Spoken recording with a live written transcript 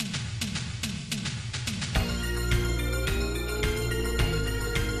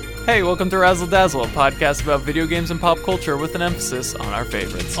Hey, welcome to Razzle Dazzle, a podcast about video games and pop culture with an emphasis on our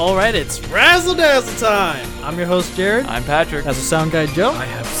favorites. All right, it's Razzle Dazzle time. I'm your host, Jared. I'm Patrick. As a sound guy, Joe. I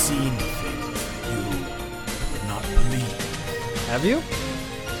have seen things you would not believe. Have you?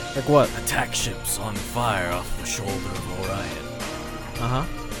 Like what? Attack ships on fire off the shoulder of Orion. Uh-huh.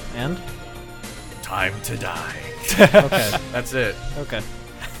 And? Time to die. Okay. That's it. Okay.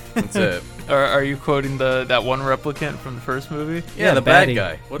 That's it. Are you quoting that one replicant from the first movie? Yeah, the Baddie. bad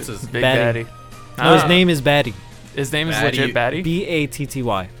guy. What's his Big Baddie. Baddie. No, his name is Baddie. His name is Baddie. legit Baddie?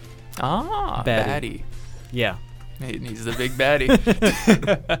 B-A-T-T-Y. Ah, Baddie. Baddie. Yeah. He's the big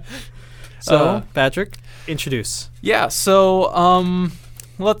baddie. So, Patrick, introduce. Yeah, so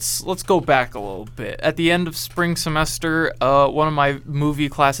let's go back a little bit. At the end of spring semester, one of my movie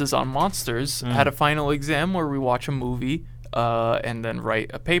classes on monsters had a final exam where we watch a movie and then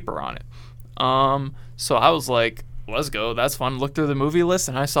write a paper on it. So I was like, let's go, that's fun. Looked through the movie list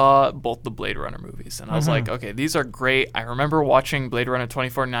and I saw both the Blade Runner movies. And I was like, okay, these are great. I remember watching Blade Runner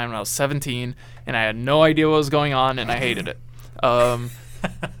 2049 when I was 17 and I had no idea what was going on and I hated it.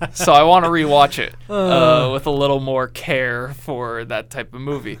 So I want to rewatch it with a little more care for that type of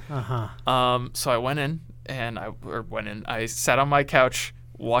movie. So I went in and I sat on my couch,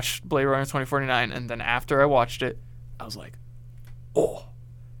 watched Blade Runner 2049, and then after I watched it, I was like, oh,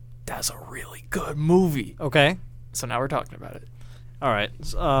 that's a really good movie. Okay. So now we're talking about it. All right.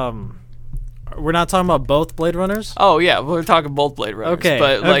 We're not talking about both Blade Runners? Oh yeah, we're talking both Blade Runners. Okay,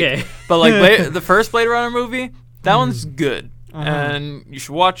 But like, okay. The first Blade Runner movie, that one's good. And you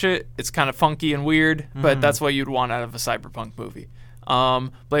should watch it. It's kind of funky and weird, but that's what you'd want out of a cyberpunk movie.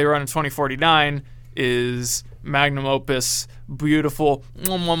 Blade Runner 2049 is magnum opus, beautiful,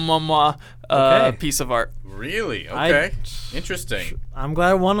 piece of art. Really? Okay. Interesting. I'm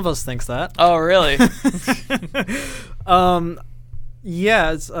glad one of us thinks that. Oh, really?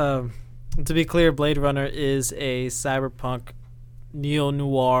 Yeah, it's, to be clear, Blade Runner is a cyberpunk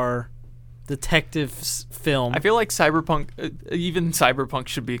neo-noir detective film. I feel like even cyberpunk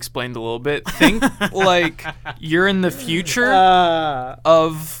should be explained a little bit. Think like you're in the future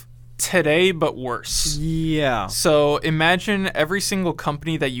of today, but worse. Yeah. So imagine every single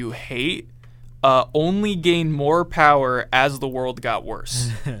company that you hate only gained more power as the world got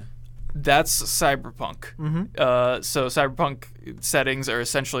worse. That's cyberpunk. So cyberpunk settings are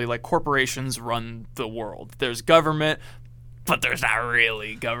essentially like corporations run the world. There's government, but there's not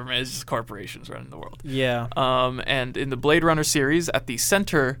really government. It's just corporations running the world. Yeah. And in the Blade Runner series, at the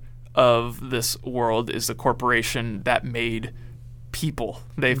center of this world is the corporation that made people.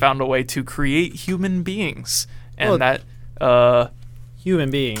 They found a way to create human beings, and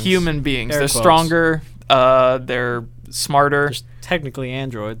Human beings. They're quotes. stronger. They're smarter. There's technically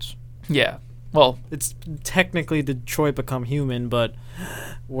androids. Yeah. Well, It's technically Detroit become human, but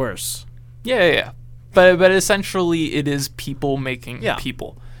worse. yeah. But essentially, it is people making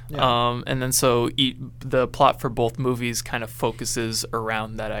people. Yeah. And then so the plot for both movies kind of focuses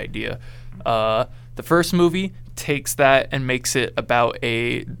around that idea. The first movie takes that and makes it about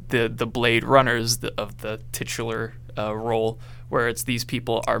the Blade Runners of the titular role, where it's these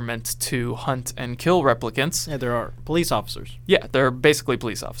people are meant to hunt and kill replicants. Yeah, there are police officers. Yeah, they're basically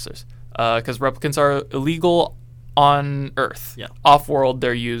police officers. Because replicants are illegal on Earth. Yeah. Off-world,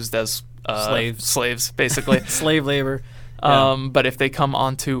 they're used as Slaves, basically. Slave labor. Yeah. But if they come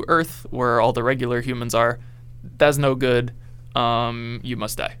onto Earth, where all the regular humans are, that's no good. You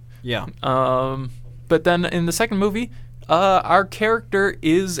must die. Yeah. But then in the second movie, our character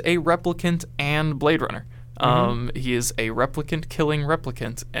is a replicant and Blade Runner. He is a replicant killing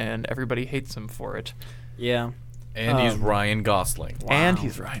replicant, and everybody hates him for it. Yeah. And he's Ryan Gosling. And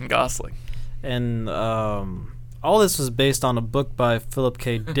he's Ryan Gosling. And all this was based on a book by Philip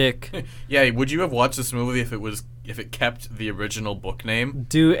K. Dick. Yeah, would you have watched this movie if it kept the original book name?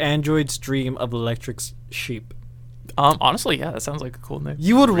 Do Androids Dream of Electric Sheep? Honestly, yeah, that sounds like a cool name.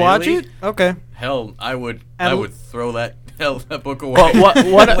 You would watch Really? it? Okay. Hell, I would throw that book away.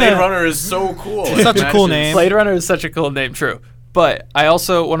 Well, what Blade Runner is so cool. It's such a cool name. Blade Runner is such a cool name, true. But I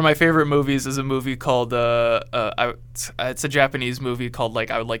also, one of my favorite movies is a movie called, it's a Japanese movie called, like,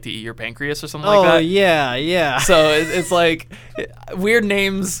 I Would Like to Eat Your Pancreas or something like that. Oh, yeah. So it's like, weird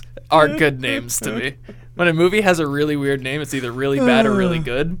names are good names to me. When a movie has a really weird name, it's either really bad or really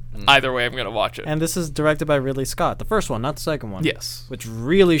good. Either way, I'm going to watch it. And this is directed by Ridley Scott, the first one, not the second one. Yes. Which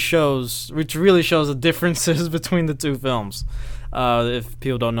really shows the differences between the two films. If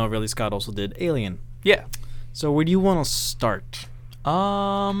people don't know, Ridley Scott also did Alien. Yeah. So where do you want to start?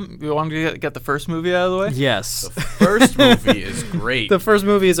 You want to get the first movie out of the way? Yes. The first movie is great. The first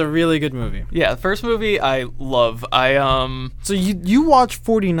movie is a really good movie. Yeah, the first movie I love. So you watched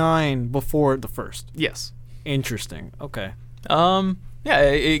 49 before the first. Yes. Interesting. Okay. Yeah,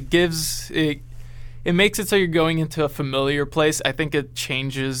 it gives it. It makes it so you're going into a familiar place. I think it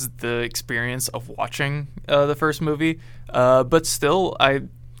changes the experience of watching the first movie. But still,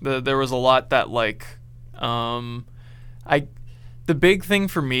 there was a lot that the big thing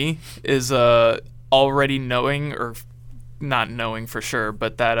for me is already knowing, or not knowing for sure,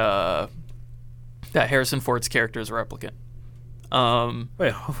 but that Harrison Ford's character is a replicant.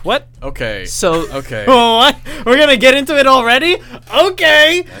 Wait, what? Okay. So Okay. What? We're gonna get into it already?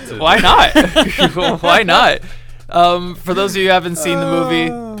 Okay. why not? Why not? For those of you who haven't seen the movie,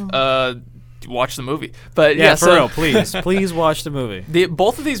 watch the movie. But Yeah, for so real, please watch the movie.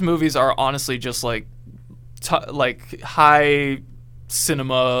 both of these movies are honestly just like high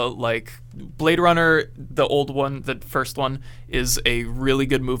cinema. Like Blade Runner, the old one, the first one, is a really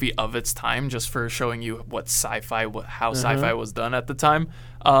good movie of its time, just for showing you what how sci-fi was done at the time.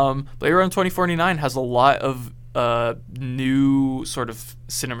 Blade Runner 2049 has a lot of new sort of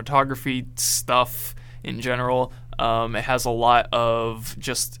cinematography stuff in general. It has a lot of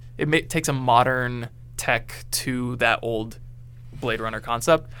just takes a modern tech to that old Blade Runner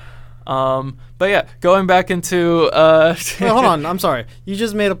concept. But yeah, going back into Wait, hold on. I'm sorry. You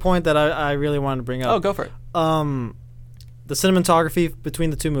just made a point that I really wanted to bring up. Oh, go for it. The cinematography between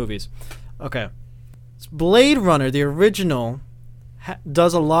the two movies. Okay. Blade Runner, the original,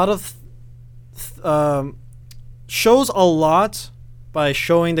 does a lot of shows a lot by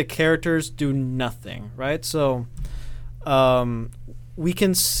showing the characters do nothing, right? So we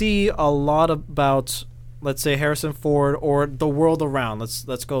can see a lot about, let's say, Harrison Ford or the world around.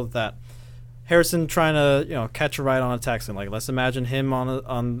 Let's go with that. Harrison trying to catch a ride on a taxi. Like, let's imagine him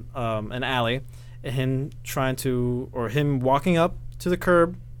on an alley, and him walking up to the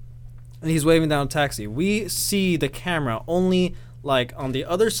curb, and he's waving down a taxi. We see the camera only like on the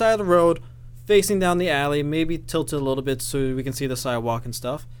other side of the road, facing down the alley, maybe tilted a little bit so we can see the sidewalk and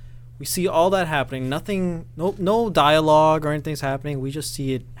stuff. We see all that happening. Nothing, no dialogue or anything's happening. We just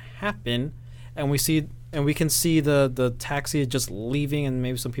see it happen, and we can see the taxi just leaving, and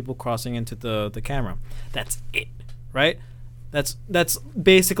maybe some people crossing into the camera. That's it, right? That's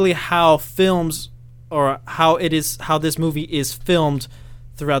basically how films, or how this movie is filmed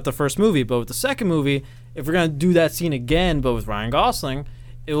throughout the first movie. But with the second movie, if we're gonna do that scene again, but with Ryan Gosling,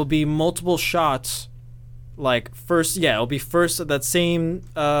 it will be multiple shots. Like it'll be first that same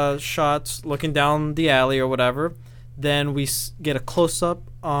shot looking down the alley or whatever. Then we get a close up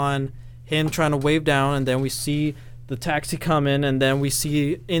on him trying to wave down, and then we see the taxi come in, and then we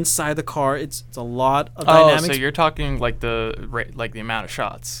see inside the car. It's a lot of dynamics. Oh, so you're talking like the amount of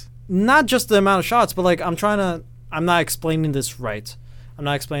shots. Not just the amount of shots, but like I'm not explaining this right. I'm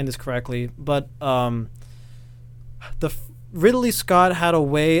not explaining this correctly, but Ridley Scott had a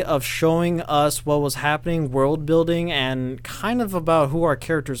way of showing us what was happening, world building, and kind of about who our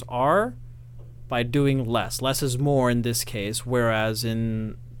characters are by doing less. Less is more in this case, whereas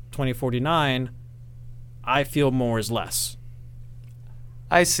in 2049, I feel more is less.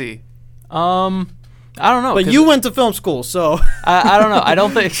 I see. I don't know. But you went to film school, so I don't know. I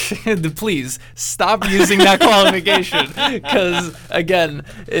don't think. Please stop using that qualification, because again,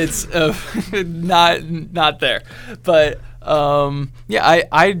 it's not there. But yeah,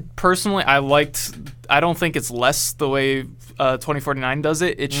 I personally liked. I don't think it's less the way 2049 does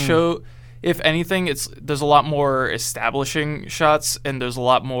it. It if anything, there's a lot more establishing shots, and there's a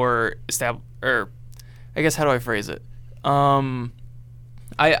lot more I guess, how do I phrase it?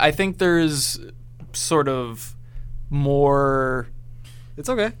 I think there's sort of more. It's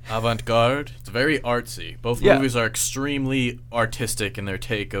okay. Avant-garde. It's very artsy. Both movies are extremely artistic in their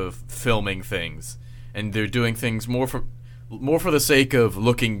take of filming things, and they're doing things more for the sake of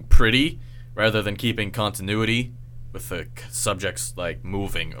looking pretty rather than keeping continuity with the subjects like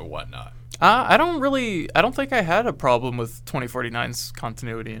moving or whatnot. I don't think I had a problem with 2049's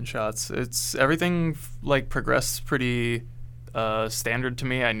continuity in shots. It's everything like progressed pretty standard to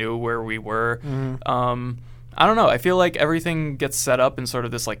me. I knew where we were. I don't know. I feel like everything gets set up in sort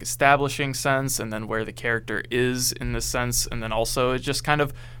of this like establishing sense, and then where the character is in this sense, and then also it just kind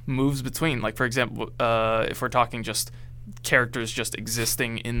of moves between. Like, for example, if we're talking just characters just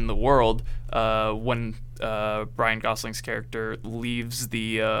existing in the world, when Ryan Gosling's character leaves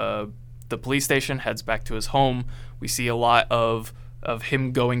the police station, heads back to his home, we see a lot of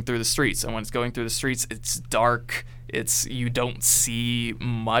him going through the streets, and when it's going through the streets, it's dark. You don't see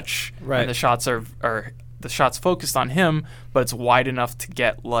much, right? And the shots are the shot's focused on him, but it's wide enough to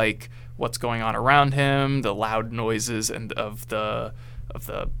get like what's going on around him, the loud noises and of the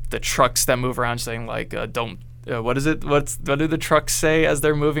trucks that move around, saying like don't. What is it? What do the trucks say as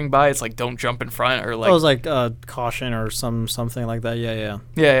they're moving by? It's like don't jump in front, or like it was like caution or something like that.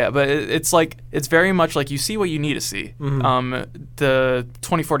 Yeah. But it's like it's very much like you see what you need to see. The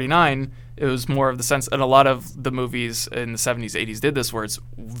 2049, it was more of the sense, and a lot of the movies in the 70s, 80s did this, where it's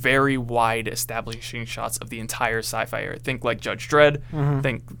very wide establishing shots of the entire sci-fi era. Think like Judge Dredd.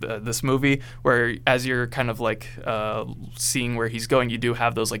 Think this movie, where as you're kind of like seeing where he's going, you do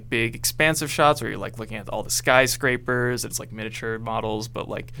have those like big expansive shots where you're like looking at all the skyscrapers. It's like miniature models, but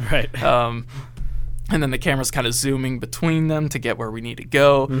like right. And then the camera's kind of zooming between them to get where we need to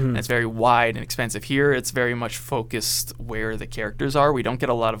go. And it's very wide and expansive. Here, it's very much focused where the characters are. We don't get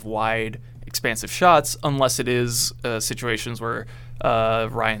a lot of wide, expansive shots unless it is situations where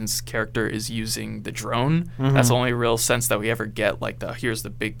Ryan's character is using the drone. That's the only real sense that we ever get, like here's the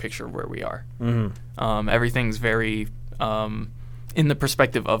big picture of where we are. Everything's very in the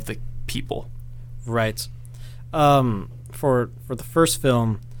perspective of the people. Right. For the first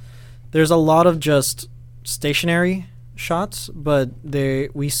film, there's a lot of just stationary shots, but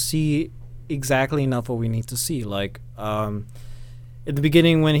we see exactly enough what we need to see. Like at the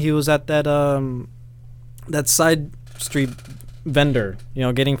beginning when he was at that side street vendor,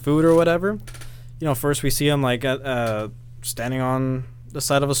 getting food or whatever. First we see him like standing on the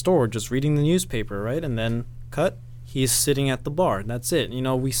side of a store, just reading the newspaper, right? And then cut, he's sitting at the bar. That's it.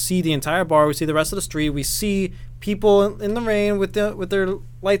 We see the entire bar. We see the rest of the street. We see people in the rain with their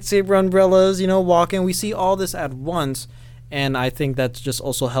lightsaber umbrellas, walking. We see all this at once, and I think that just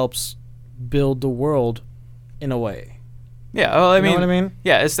also helps build the world in a way. Yeah, well, you know what I mean?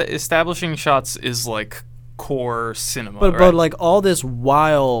 Yeah, establishing shots is like core cinema. But like all this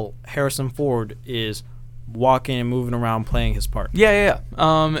while Harrison Ford is walking and moving around playing his part. Yeah.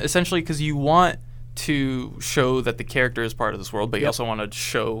 Essentially, because you want to show that the character is part of this world, but you also want to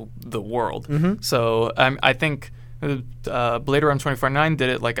show the world. So I think Blade Runner 2049 did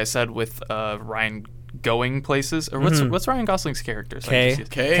it, like I said, with Ryan going places. Or what's Ryan Gosling's character?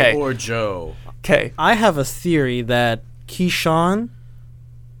 K or Joe? K. I have a theory that Keyshawn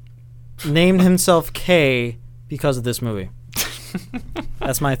named himself K because of this movie.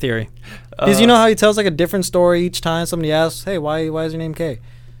 That's my theory. Because you know how he tells like a different story each time somebody asks, "Hey, why is your name K?"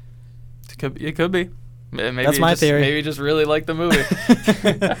 It could be. Maybe that's my theory. Maybe just really like the movie.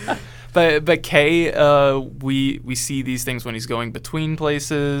 But K, we see these things when he's going between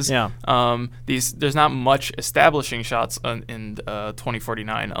places. Yeah. There's not much establishing shots in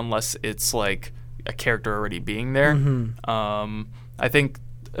 2049 unless it's like a character already being there. I think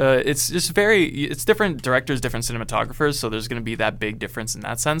it's just it's different directors, different cinematographers, so there's going to be that big difference in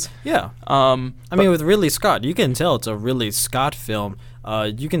that sense. Yeah. I mean, with Ridley Scott, you can tell it's a Ridley Scott film.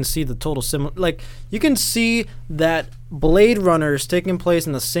 You can see the total like you can see that Blade Runner is taking place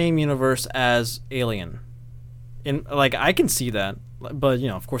in the same universe as Alien. I can see that, but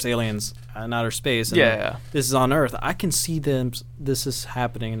of course, Aliens in outer space. And this is on Earth. I can see them. This is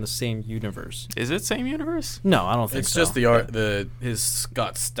happening in the same universe. Is it same universe? No, I don't think it's so. It's just his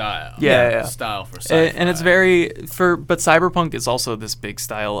Scott style. Yeah. Style for sci-fi. And it's but Cyberpunk is also this big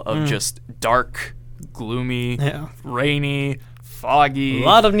style of just dark, gloomy, rainy, foggy. A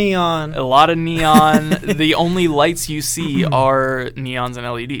lot of neon. The only lights you see are neons and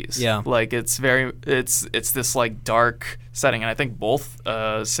LEDs. Yeah. Like it's this like dark setting, and I think both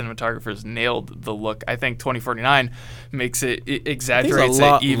cinematographers nailed the look. I think 2049 makes it exaggerates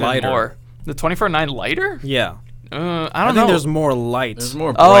it even lighter. More. The 2049 lighter? Yeah. I don't know. I think there's more light. There's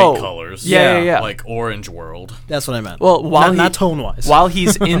more bright colors. Yeah. Like Orange World. That's what I meant. Well, not tone-wise. While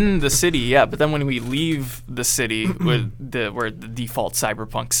he's in the city, but then when we leave the city with where the default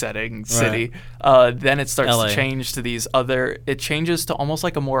cyberpunk setting city, then it starts to change to these other. It changes to almost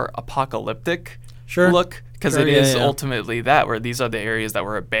like a more apocalyptic look, because it is ultimately that, where these are the areas that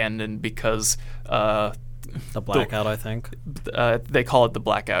were abandoned because the blackout. I think they call it the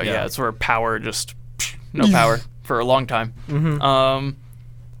blackout. Yeah, it's where power just no power for a long time.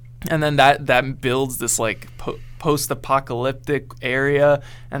 And then that builds this like post-apocalyptic area,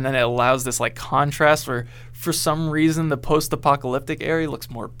 and then it allows this like contrast where for some reason the post-apocalyptic area looks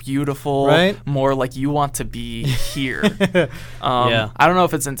more beautiful, more like you want to be here. I don't know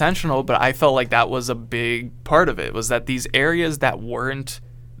if it's intentional, but I felt like that was a big part of it, was that these areas that weren't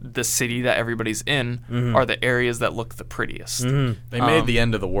the city that everybody's in are the areas that look the prettiest. They made the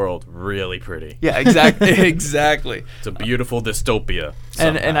end of the world really pretty. Yeah, exactly. It's a beautiful dystopia.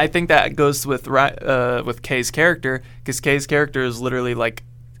 And I think that goes with Kay's character, because Kay's character is literally like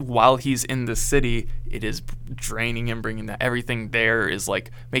while he's in the city, it is draining him, bringing that everything there is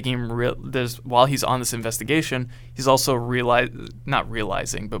like making him real. While he's on this investigation, he's also not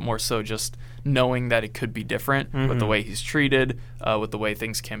realizing, but more so just knowing that it could be different with the way he's treated, with the way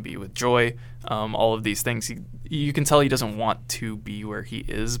things can be with Joy, all of these things. You can tell he doesn't want to be where he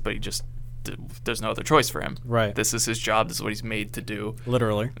is, but there's no other choice for him. Right. This is his job. This is what he's made to do.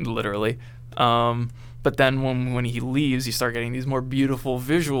 Literally. But then when he leaves, you start getting these more beautiful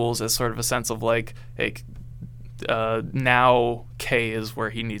visuals as sort of a sense of like, hey, now Kay is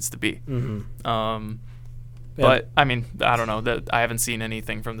where he needs to be. But I mean, I don't know that I haven't seen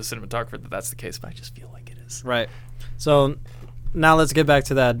anything from the cinematographer that's the case, but I just feel like it is. Right. So now let's get back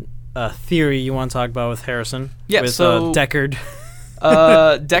to that theory you want to talk about with Harrison. Yeah. With so Deckard.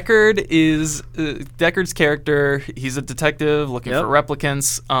 Deckard's character. He's a detective looking for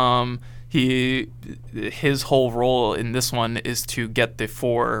replicants. His whole role in this one is to get the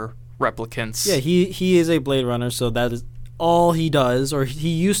 4 replicants. Yeah, he is a Blade Runner, so that is all he does, or he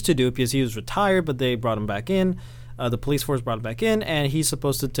used to do, because he was retired, but they brought him back in. The police force brought him back in, and he's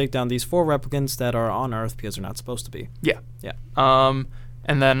supposed to take down these 4 replicants that are on Earth because they're not supposed to be. Yeah. Yeah.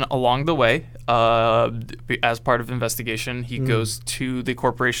 And then along the way, as part of the investigation, he goes to the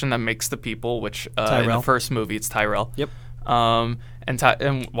corporation that makes the people, which in the first movie, it's Tyrell. Yep.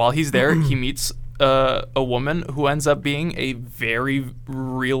 And while he's there, he meets a woman who ends up being a very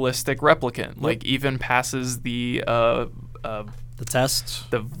realistic replicant. Like, even passes the test,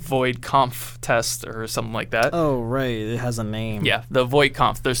 the Voight-Kampff test or something like that. Oh, right, it has a name. Yeah, the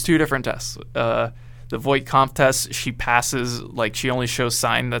Voight-Kampff. There's 2 different tests. The Voight-Kampff test, she passes, like, she only shows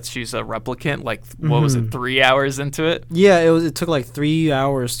sign that she's a replicant, like, what was it, 3 hours into it? Yeah, it took like 3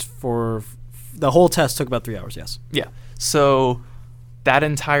 hours for the whole test. Took about 3 hours. Yes. Yeah. So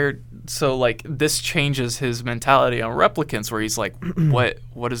like, this changes his mentality on replicants, where he's like,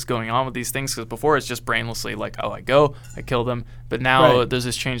 what is going on with these things? Because before it's just brainlessly like, oh, I kill them, but now there's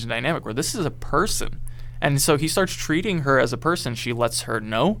this change in dynamic where this is a person, and so he starts treating her as a person. She lets her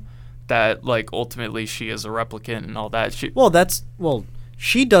know that, like, ultimately she is a replicant and all that.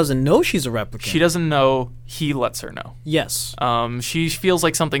 She doesn't know she's a replicant. She doesn't know. He lets her know. Yes. She feels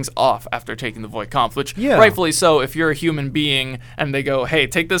like something's off after taking the Voight-Kampff, which rightfully so. If you're a human being and they go, hey,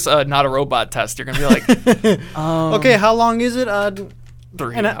 take this not a robot test, you're going to be like, okay, how long is it?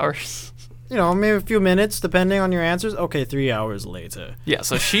 3 hours. Maybe a few minutes, depending on your answers. Okay, 3 hours later. Yeah,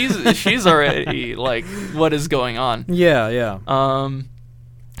 so she's already like, what is going on? Yeah.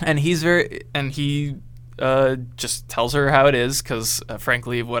 And he just tells her how it is, because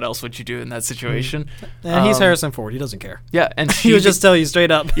frankly, what else would you do in that situation? And he's Harrison Ford. He doesn't care. Yeah, and he would just tell you straight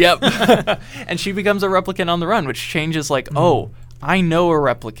up. Yep. And she becomes a replicant on the run, which changes, like, oh, I know a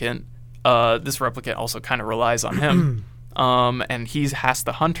replicant. This replicant also kind of relies on him. And he has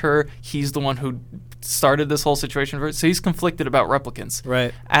to hunt her. He's the one who started this whole situation for it. So he's conflicted about replicants.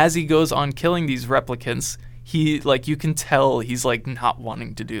 Right. As he goes on killing these replicants, he, like, you can tell he's, like, not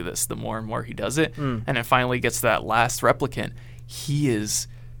wanting to do this the more and more he does it. And it finally gets to that last replicant. He is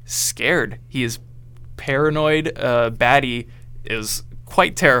scared. He is paranoid. Batty is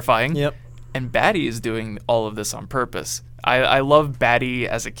quite terrifying. Yep. And Batty is doing all of this on purpose. I love Batty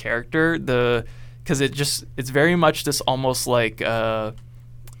as a character, because it's very much this almost like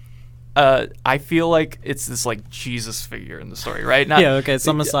I feel like it's this, like, Jesus figure in the story, right?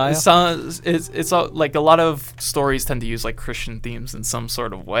 Some Messiah. It's like a lot of stories tend to use, like, Christian themes in some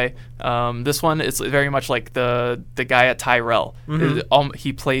sort of way. This one, it's very much like the guy at Tyrell.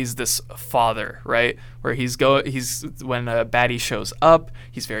 He plays this father, right? Where when Batty shows up,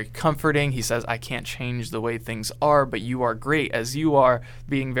 he's very comforting. He says, "I can't change the way things are, but you are great as you are,"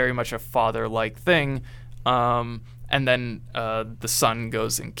 being very much a father-like thing. And then the son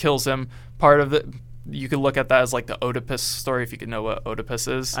goes and kills him. Part of it, you could look at that as like the Oedipus story, if you could know what Oedipus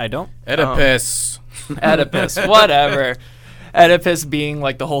is. I don't. Oedipus. Oedipus, whatever. Oedipus being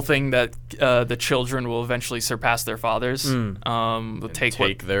like the whole thing that the children will eventually surpass their fathers.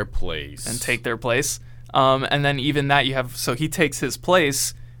 Take their place. And take their place. And then even that so he takes his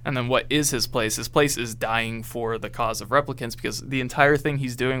place. And then what is his place? His place is dying for the cause of replicants, because the entire thing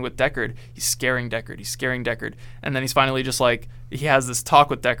he's doing with Deckard, he's scaring Deckard. And then he's finally just like, he has this talk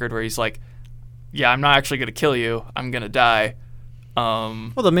with Deckard where he's like, yeah, I'm not actually going to kill you. I'm going to die.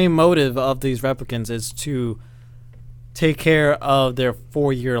 Well, the main motive of these replicants is to take care of their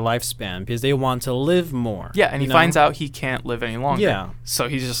 4-year lifespan, because they want to live more. Yeah, and he finds out he can't live any longer. Yeah. So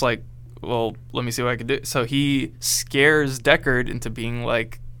he's just like, well, let me see what I can do. So he scares Deckard into being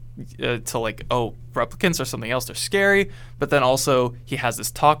like, replicants are something else. They're scary. But then also he has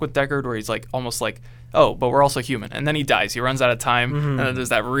this talk with Deckard where he's like almost like, oh, but we're also human. And then he dies. He runs out of time. And then there's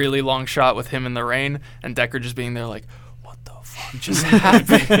that really long shot with him in the rain and Deckard just being there like, what the fuck just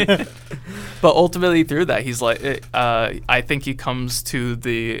happened? But ultimately through that, he's like, I think he comes to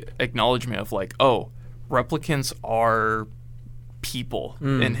the acknowledgement of like, oh, replicants are people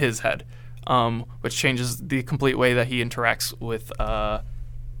in his head, which changes the complete way that he interacts with,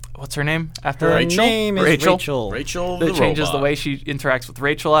 what's her name after Her Rachel? name is Rachel. Rachel It the changes robot. the way she interacts with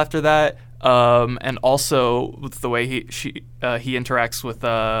Rachel after that, and also with the way he interacts with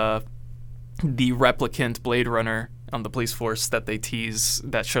the replicant Blade Runner on the police force that they tease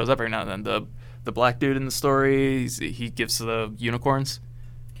that shows up every now and then. The black dude in the story, he gives the unicorns.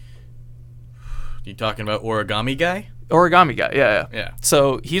 You talking about Origami Guy? Origami guy, yeah. Yeah.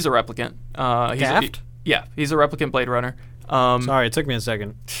 So he's a replicant. Daft? He's a replicant Blade Runner. Sorry, it took me a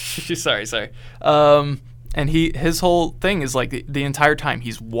second. sorry. And his whole thing is like the entire time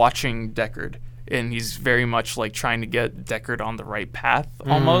he's watching Deckard, and he's very much like trying to get Deckard on the right path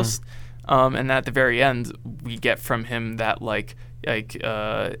almost. And at the very end, we get from him that like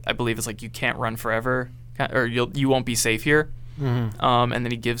I believe it's like you can't run forever, or you won't be safe here. And then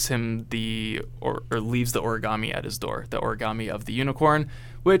he gives him or leaves the origami at his door, the origami of the unicorn,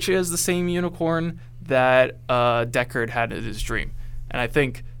 which is the same unicorn that Deckard had in his dream. And I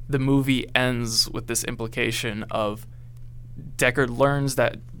think the movie ends with this implication of Deckard learns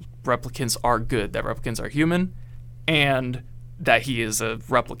that replicants are good, that replicants are human, and that he is a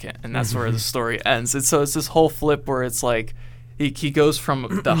replicant. And that's where the story ends. And so it's this whole flip where it's like he goes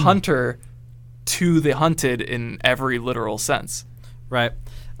from the hunter to the hunted in every literal sense. Right.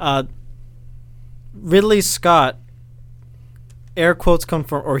 Ridley Scott, air quotes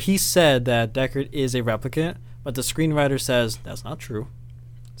confirm, or he said that Deckard is a replicant, but the screenwriter says that's not true.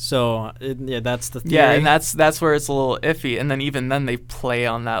 So that's the theory. Yeah, and that's where it's a little iffy. And then even then they play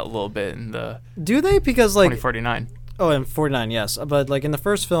on that a little bit in the Do they? Because like 2049. Oh, in 49, yes. But like in the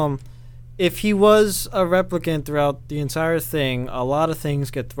first film, if he was a replicant throughout the entire thing, a lot of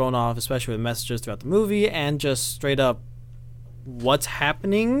things get thrown off, especially with messages throughout the movie and just straight up what's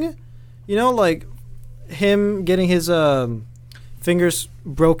happening. You know, like him getting his fingers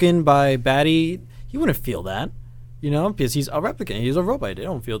broken by Batty, he wouldn't feel that, you know, because he's a replicant. He's a robot. They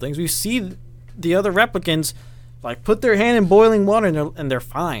don't feel things. We see the other replicants like put their hand in boiling water and they're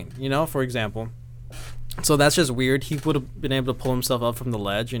fine, you know, for example. So that's just weird. He would have been able to pull himself up from the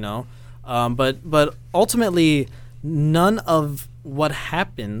ledge, you know. But ultimately, none of what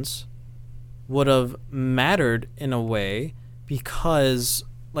happens would have mattered in a way because,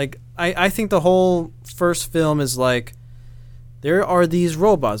 like, I think the whole first film is like, there are these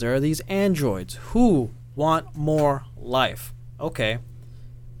robots, there are these androids who want more life. Okay.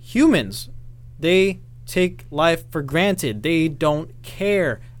 Humans, they take life for granted. They don't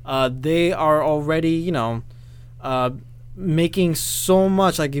care. They are already, you know, making so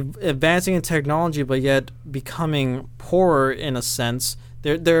much, like advancing in technology, but yet becoming poorer in a sense.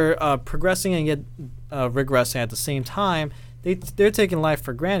 They're progressing and yet regressing at the same time. They're taking life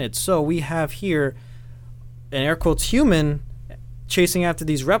for granted. So we have here an air quotes human chasing after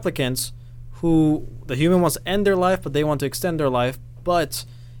these replicants who the human wants to end their life, but they want to extend their life. But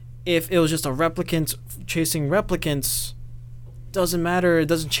if it was just a replicant chasing replicants, doesn't matter. It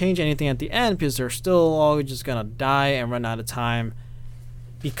doesn't change anything at the end because they're still all just gonna die and run out of time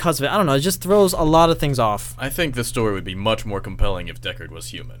because of it. I don't know. It just throws a lot of things off. I think the story would be much more compelling if Deckard was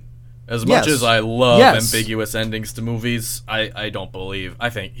human. As Yes. much as I love Yes. ambiguous endings to movies, I don't believe. I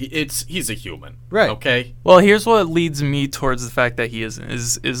think he's a human. Right. Okay. Well, here's what leads me towards the fact that he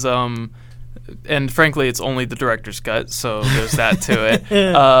isn't. And frankly, it's only the director's cut, so there's that to it.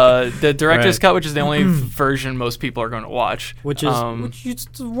 The director's Right. cut, which is the only version most people are going to watch, Which is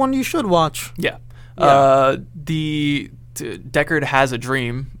the one you should watch. yeah. Yeah. Deckard has a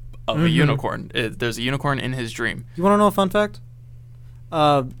dream of a unicorn. There's a unicorn in his dream. You want to know a fun fact?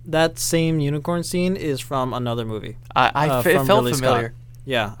 That same unicorn scene is from another movie. It from felt Ridley familiar. Scott.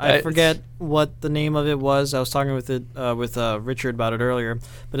 Yeah, I It's- forget what the name of it was. I was talking with Richard about it earlier,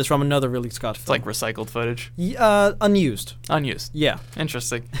 but it's from another Ridley Scott It's film. like recycled footage, Unused. unused. Yeah.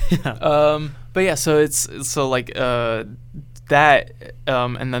 Interesting. Yeah. But yeah, so it's like that,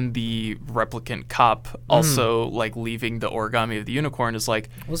 and then the replicant cop also like leaving the origami of the unicorn is like,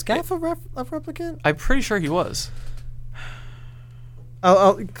 Was Gaff a replicant? I'm pretty sure he was.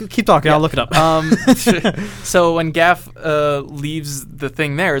 I'll keep talking. I'll look it up. So when Gaff leaves the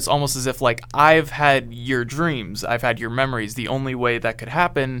thing there, it's almost as if like, I've had your dreams, I've had your memories. The only way that could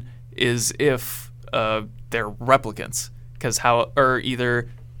happen is if they're replicants, because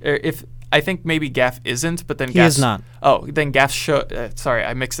if I think maybe Gaff isn't, but then He is not. Oh, then Gaff sorry,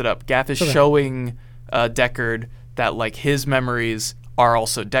 I mixed it up. Gaff is showing Deckard that like his memories are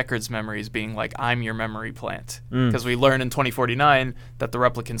also Deckard's memories, being like, I'm your memory plant. Because we learn in 2049 that the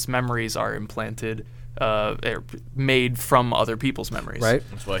replicants' memories are implanted, made from other people's memories. Right.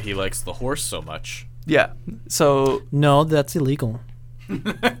 That's why he likes the horse so much. Yeah. So No, that's illegal.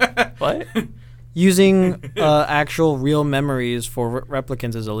 what? Using actual real memories for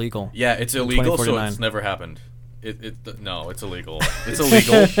replicants is illegal. Yeah, it's illegal, so 2049. it's never happened. No, it's illegal. It's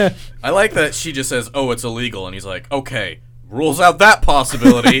illegal. I like that she just says, "Oh, it's illegal," and he's like, "Okay, rules out that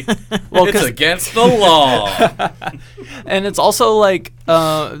possibility. Well, it's against the law." And it's also like,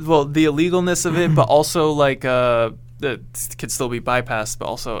 well, the illegalness of it, but also like that could still be bypassed. But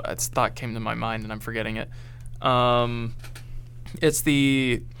also, it's thought came to my mind, and I'm forgetting it. It's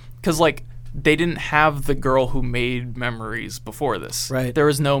because like they didn't have the girl who made memories before this. Right. There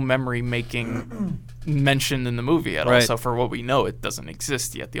was no memory making mentioned in the movie at all. Right. So for what we know, it doesn't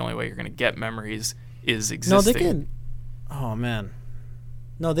exist yet. The only way you're going to get memories is No, existing. they can. Oh man.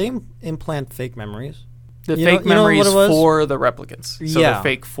 No, they implant fake memories. The You fake know what memories it was? for the replicants. So Yeah. they're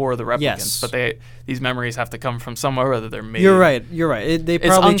fake for the replicants. Yes. But these memories have to come from somewhere, whether they're made. You're right. They It's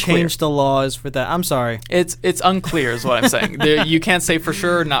probably unclear. changed the laws for that. I'm sorry. It's unclear is what I'm saying. You can't say for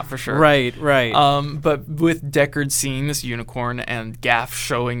sure or not for sure. Right. But with Deckard seeing this unicorn and Gaff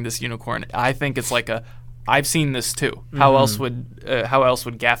showing this unicorn, I think it's like I've seen this too. How else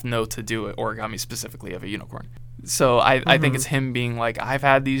would Gaff know to do it, origami specifically of a unicorn? So I think it's him being like, I've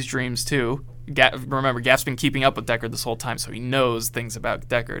had these dreams too. Remember, Gaff's been keeping up with Deckard this whole time, so he knows things about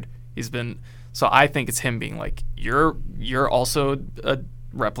Deckard. So I think it's him being like, you're also a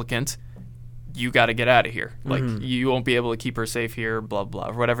replicant. You got to get out of here. Like, you won't be able to keep her safe here, blah, blah,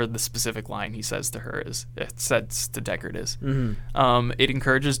 or whatever the specific line he says to her is, it says to Deckard is. It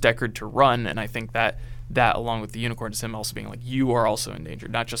encourages Deckard to run, and I think that along with the unicorn is him also being like, you are also in danger,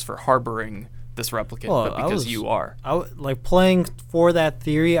 not just for harboring this replicant, but because you are. Like playing for that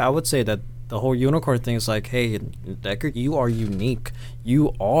theory, I would say that the whole unicorn thing is like, hey, Deckard, you are unique.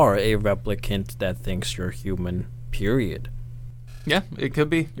 You are a replicant that thinks you're human, period. Yeah, it could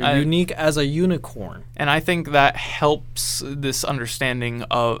be. You're unique as a unicorn. And I think that helps this understanding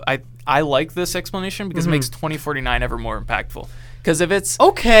of... I like this explanation because it makes 2049 ever more impactful. Because if it's...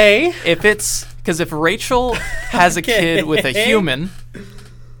 Okay. Because if Rachel has a kid with a human,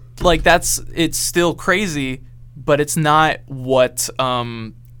 like it's still crazy, but it's not what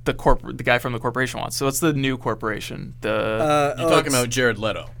the guy from the corporation wants. So it's the new corporation. You're talking about Jared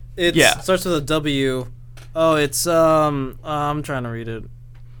Leto. It starts with a W. Oh, it's I'm trying to read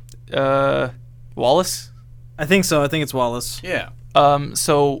it. Wallace? I think so. I think it's Wallace. Yeah.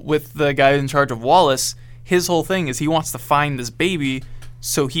 So with the guy in charge of Wallace, his whole thing is he wants to find this baby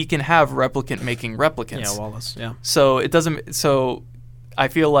so he can have replicant making replicants. Yeah, Wallace. Yeah. So it doesn't. So I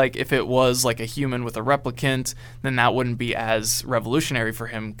feel like if it was like a human with a replicant, then that wouldn't be as revolutionary for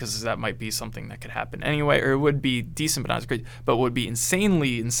him because that might be something that could happen anyway, or it would be decent but not as great. But would be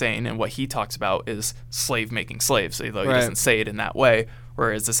insanely insane, and what he talks about is slave making slaves, although he doesn't say it in that way.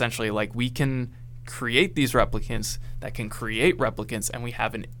 Whereas essentially, like, we can create these replicants that can create replicants, and we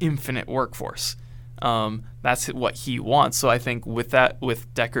have an infinite workforce. That's what he wants. So I think with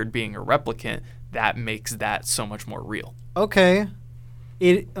Deckard being a replicant, that makes that so much more real. Okay.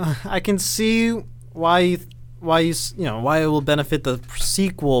 I can see why it will benefit the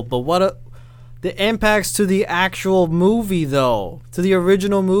sequel, but what the impacts to the actual movie though, to the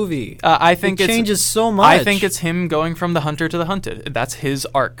original movie? I think it changes so much. I think it's him going from the hunter to the hunted. That's his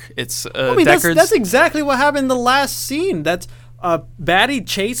arc. It's Deckard's. That's exactly what happened in the last scene. That's Batty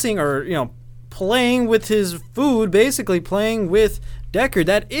chasing or playing with his food, basically playing with Deckard.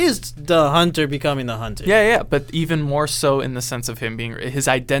 That is the hunter becoming the hunted. Yeah, but even more so in the sense of him being his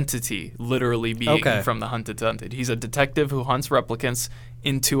identity, literally being from the hunted to hunted. He's a detective who hunts replicants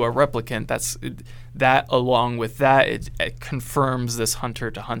into a replicant. That along with that, it confirms this hunter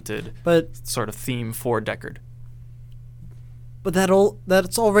to hunted sort of theme for Deckard. But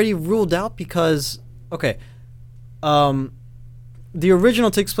that's already ruled out because the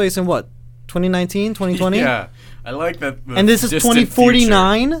original takes place in what? 2019, 2020? Yeah. I like that. And this is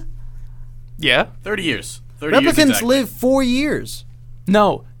 2049? Yeah. 30 years. 30 replicants years exactly. live 4 years.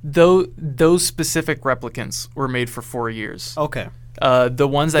 No, those specific replicants were made for 4 years. Okay. The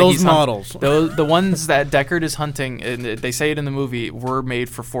ones that those models. The ones that Deckard is hunting, and they say it in the movie, were made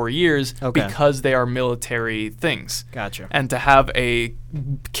for 4 years because they are military things. Gotcha. And to have a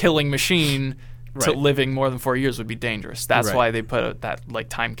killing machine to living more than 4 years would be dangerous. That's why they put that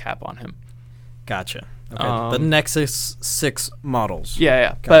time cap on him. Gotcha. Okay. The Nexus 6 models.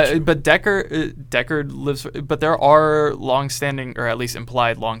 Yeah. Gotcha. But Deckard lives, but there are long-standing, or at least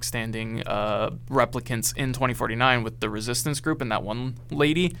implied long-standing replicants in 2049 with the Resistance group and that one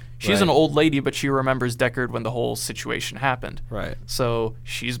lady. She's an old lady, but she remembers Deckard when the whole situation happened. Right. So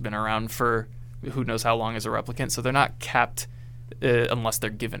she's been around for who knows how long as a replicant. So they're not capped unless they're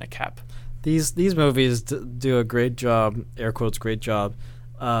given a cap. These movies do a great job, air quotes, great job,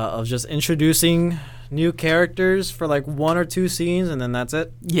 of just introducing new characters for like 1 or 2 scenes, and then that's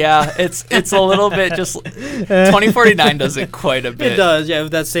it. Yeah, it's a little bit just 2049 does it quite a bit. It does, yeah.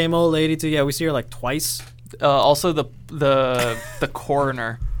 With that same old lady too. Yeah, we see her like twice. Also the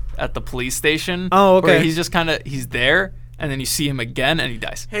coroner at the police station. Oh, okay. Where he's just he's there, and then you see him again, and he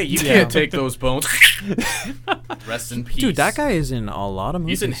dies. Hey, you can't take those bones. Rest in peace. Dude, that guy is in a lot of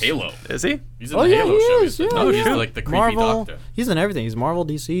movies. He's in Halo. Is he? He's in the Halo show. He's he's like the creepy Marvel. doctor. He's in everything. He's Marvel,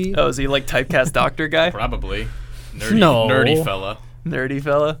 DC. Oh, is he like typecast doctor guy? Probably. Nerdy fella. Nerdy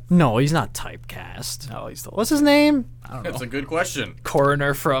fella? No, he's not typecast. No, he's the What's his name? I don't know. That's a good question.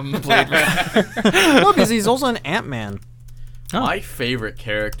 Coroner from Blade Runner. No, because he's also an Ant-Man. Oh. My favorite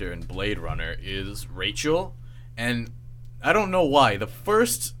character in Blade Runner is Rachel, and I don't know why. The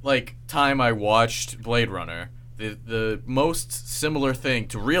first time I watched Blade Runner, the most similar thing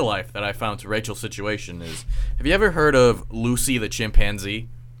to real life that I found to Rachel's situation is, have you ever heard of Lucy the chimpanzee?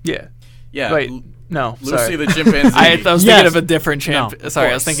 Yeah. Yeah. Wait, no. Lucy sorry. the chimpanzee. I was Yes. thinking of a different chimp. No, of Sorry,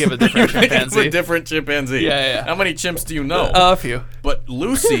 I was course. thinking of a different It's chimpanzee. a different chimpanzee. Yeah. How many chimps do you know? A few. But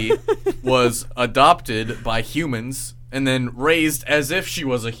Lucy was adopted by humans and then raised as if she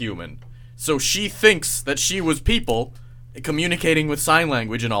was a human. So she thinks that she was people, communicating with sign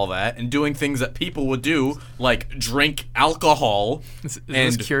language and all that, and doing things that people would do, like drink alcohol Is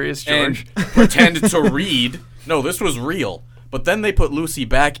this Curious George? and pretend to read. No, this was real. But then they put Lucy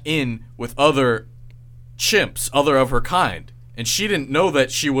back in with other chimps, other of her kind. And she didn't know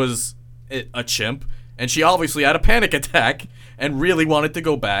that she was a chimp, and she obviously had a panic attack and really wanted to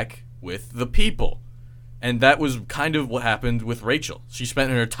go back with the people. And that was kind of what happened with Rachel. She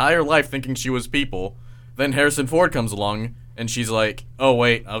spent her entire life thinking she was people. Then Harrison Ford comes along, and she's like, oh,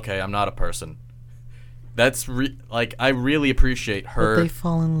 wait, okay, I'm not a person. That's, I really appreciate her. But they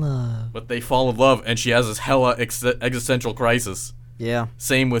fall in love. But they fall in love, and she has this hella existential crisis. Yeah.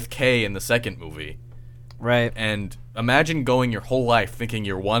 Same with Kay in the second movie. Right. And imagine going your whole life thinking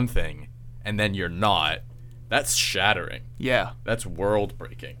you're one thing, and then you're not. That's shattering. Yeah. That's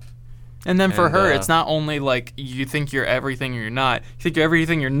world-breaking. And then for And, her, it's not only like you think you're everything you're not. You think you're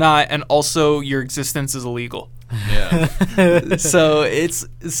everything you're not, and also your existence is illegal. Yeah. So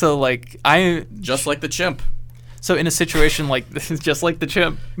Just like the chimp. So in a situation like this, just like the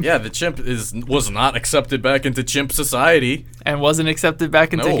chimp, Yeah, the chimp was not accepted back into chimp society. and wasn't accepted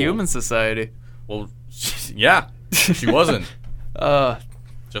back into No. human society. Well, yeah, she wasn't. Uh,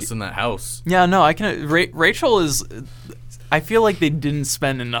 Just in that house. yeah, no, I can. Rachel is. I feel like they didn't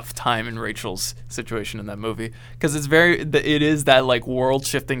spend enough time in Rachel's situation in that movie because it is that like world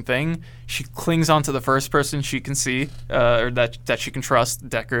shifting thing. She clings onto the first person she can see, or that she can trust,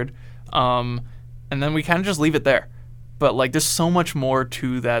 Deckard, and then we kind of just leave it there. But like, there's so much more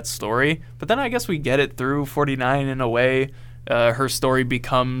to that story. But then I guess we get it through 49 in a way. Her story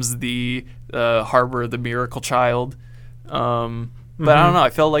becomes the Harbor of the Miracle Child. But I don't know.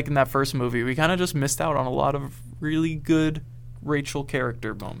 I felt like in that first movie, we kind of just missed out on a lot of really good Rachel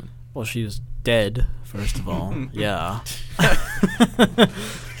character moment. Well, she was dead, first of all. Yeah.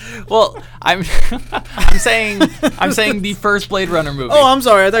 Well, I'm saying the first Blade Runner movie. Oh, I'm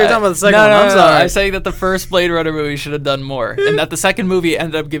sorry. I thought you were talking about the second one. I'm No. sorry. I'm saying that the first Blade Runner movie should have done more, and that the second movie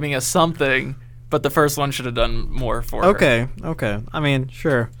ended up giving us something, but the first one should have done more for her. Okay. I mean,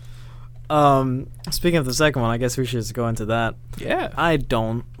 sure. Speaking of the second one, I guess we should just go into that. Yeah. I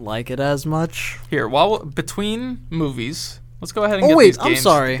don't like it as much. Here, between movies, let's go ahead and Oh, get wait, these I'm games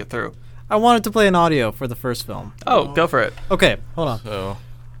sorry. to get through. I wanted to play an audio for the first film. Oh, go for it. Okay, hold on. So,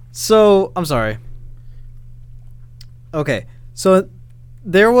 So, I'm sorry. Okay, so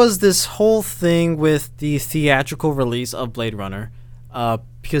there was this whole thing with the theatrical release of Blade Runner,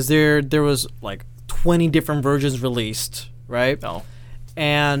 because there was like 20 different versions released, right? No.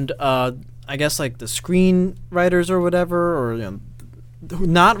 And I guess like the screenwriters or whatever, or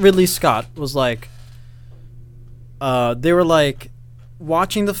not Ridley Scott, was like, they were like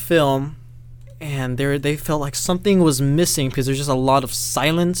watching the film, and they felt like something was missing because there's just a lot of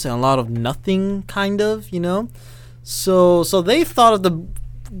silence and a lot of nothing, kind of, So they thought of the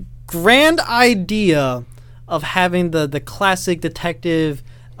grand idea of having the classic detective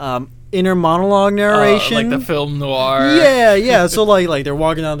inner monologue narration, like the film noir. Yeah. So like they're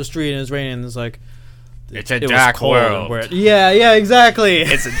walking down the street and it's raining, and it's like, It's a it was dark cold and world. where- yeah, exactly.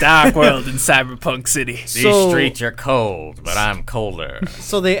 It's a dark world in Cyberpunk City. These streets are cold, but I'm colder.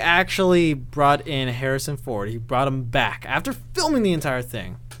 So they actually brought in Harrison Ford. He brought him back after filming the entire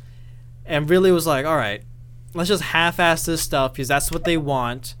thing, and really was like, all right, let's just half-ass this stuff because that's what they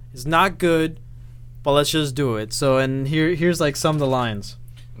want. It's not good, but let's just do it. So, and here's like some of the lines.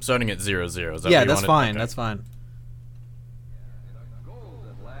 I'm starting at 0-0. Is that Yeah, what you that's wanted? fine. Okay. That's fine.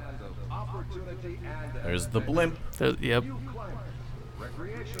 There's the blimp. Yep.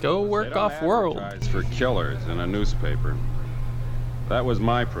 Go work off world. Advertise for killers in a newspaper. That was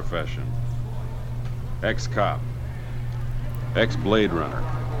my profession. Ex-cop. Ex-Blade Runner.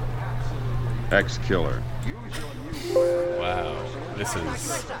 Ex-killer. Wow. This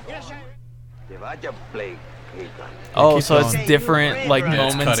is... Oh, Keep so it's going. different like Yeah,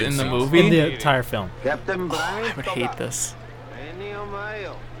 it's moments cutting in the scenes. movie. In the entire film. I would hate this.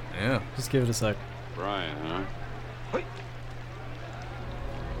 Yeah. Just give it a sec. Brian, huh?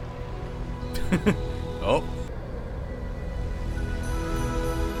 Oh.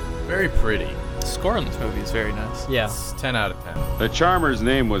 Very pretty. The score in this movie is very nice. Yeah. It's 10 out of 10. The charmer's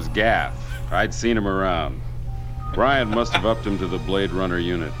name was Gaff. I'd seen him around. Brian must have upped him to the Blade Runner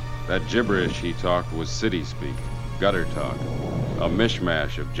unit. That gibberish he talked was city speak, gutter talk, a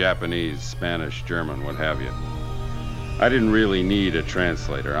mishmash of Japanese, Spanish, German, what have you. I didn't really need a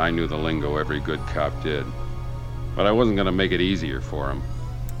translator. I knew the lingo every good cop did. But I wasn't going to make it easier for him.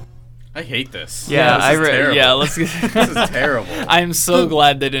 I hate this. Yeah, this I is terrible. yeah. Let's. This is terrible. I'm so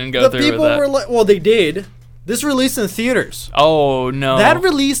glad they didn't go The through people with that. were like, well, they did. This released in theaters. Oh no. That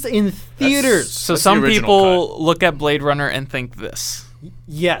released in theaters. So That's the some original people look at Blade Runner and think this.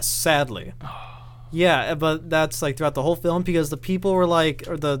 Yes, sadly. Yeah, but that's like throughout the whole film because the people were like,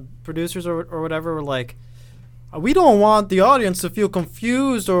 or the producers or whatever were like, we don't want the audience to feel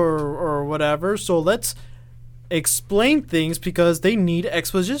confused or whatever, so let's explain things because they need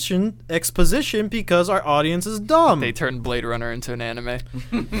exposition because our audience is dumb. They turned Blade Runner into an anime.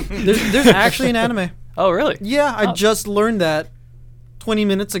 There's actually an anime. Oh really? Yeah, I Oh. just learned that 20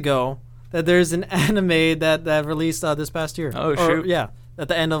 minutes ago that there's an anime that released this past year. Oh, Or, shoot. Yeah, at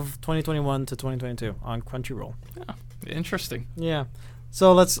the end of 2021 to 2022 on Crunchyroll. Interesting. Yeah.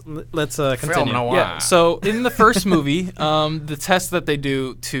 So let's continue. Film noir. Yeah. So in the first movie, the test that they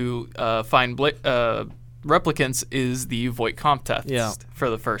do to find replicants is the Voight-Kampff test Yeah. for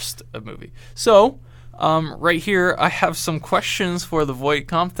the first movie. So right here, I have some questions for the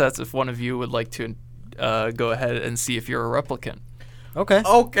Voight-Kampff test. If one of you would like to go ahead and see if you're a replicant. Okay.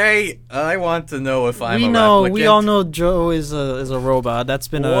 Okay, I want to know if I'm we a know. replicant. We all know Joe is a robot. That's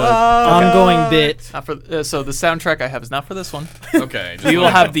been a What? ongoing bit. Not for so the soundtrack I have is not for this one. Okay. just We will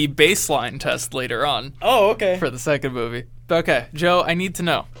wanna- have the baseline test later on Oh, okay. for the second movie. Okay, Joe, I need to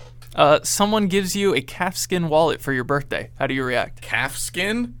know. Someone gives you a calfskin wallet for your birthday. How do you react? calf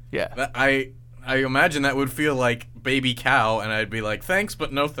skin. Yeah. I imagine that would feel like baby cow, and I'd be like, thanks,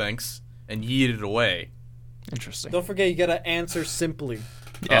 but no thanks, and yeet it away. Interesting. Don't forget, you gotta answer simply.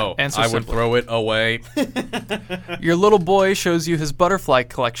 Yeah, oh, answer I would simply. throw it away. Your little boy shows you his butterfly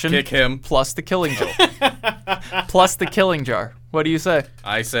collection. Kick him. Plus the killing jar. Plus the killing jar. What do you say?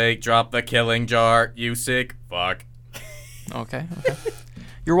 I say, drop the killing jar. You sick fuck. Okay.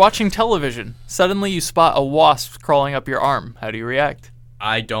 You're watching television. Suddenly you spot a wasp crawling up your arm. How do you react?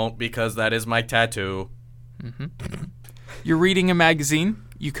 I don't because that is my tattoo. You're reading a magazine.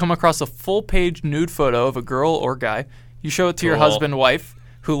 You come across a full-page nude photo of a girl or guy. You show it to your Cool. husband, wife,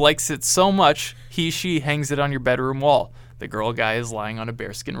 who likes it so much, she hangs it on your bedroom wall. The girl guy is lying on a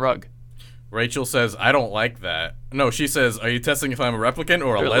bearskin rug. Rachel says, I don't like that. No, she says, are you testing if I'm a replicant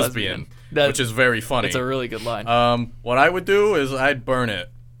or a You're a lesbian? lesbian. That- Which is very funny. It's a really good line. What I would do is I'd burn it.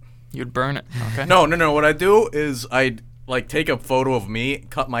 You'd burn it. Okay. No. What I'd do is I'd like take a photo of me,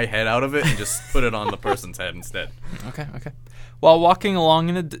 cut my head out of it, and just put it on the person's head instead. Okay. While walking along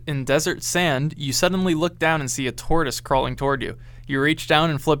in desert sand, you suddenly look down and see a tortoise crawling toward you. You reach down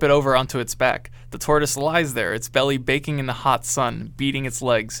and flip it over onto its back. The tortoise lies there, its belly baking in the hot sun, beating its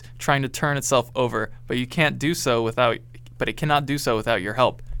legs, trying to turn itself over, but it cannot do so without your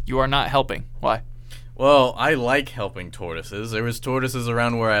help. You are not helping. Why? Well, I like helping tortoises. There was tortoises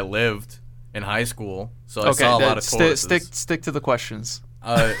around where I lived in high school, so I saw a lot of tortoises. Stick to the questions.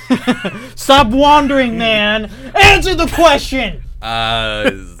 Stop wandering, man. Answer the question.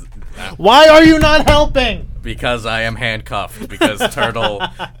 Why are you not helping? Because I am handcuffed. Because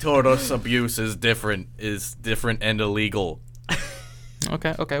tortoise abuse is different and illegal.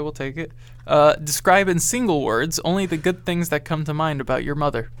 Okay, we'll take it. Describe in single words only the good things that come to mind about your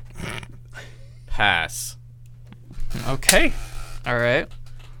mother. Pass. Okay. All right.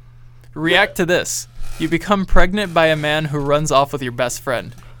 React to this. You become pregnant by a man who runs off with your best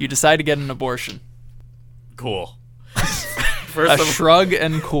friend. You decide to get an abortion. Cool. A shrug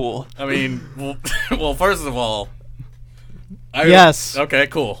and cool. I mean, well, first of all, Yes. Okay,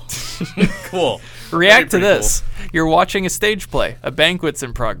 cool. Cool. React to Very this. cool. You're watching a stage play. A banquet's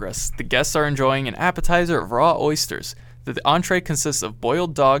in progress. The guests are enjoying an appetizer of raw oysters. The entree consists of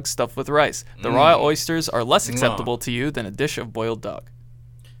boiled dog stuffed with rice. The raw oysters are less acceptable to you than a dish of boiled dog.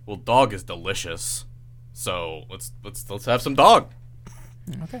 Well, dog is delicious. So let's have some dog.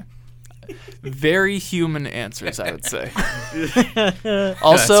 Okay. Very human answers, I would say. That's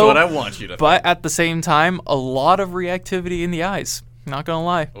Also, what I want you to. but at the same time, a lot of reactivity in the eyes. Not gonna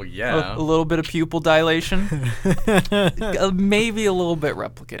lie. Oh yeah. A little bit of pupil dilation. Maybe a little bit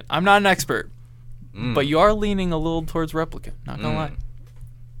replicant. I'm not an expert, but you are leaning a little towards replicant. Not gonna lie.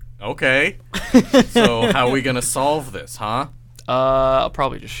 Okay. So how are we gonna solve this, huh? I'll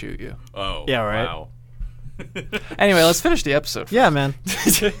probably just shoot you. Oh. Yeah, right. Wow. Anyway, let's finish the episode. Yeah, man.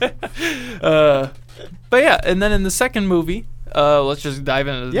 But yeah, and then in the second movie, let's just dive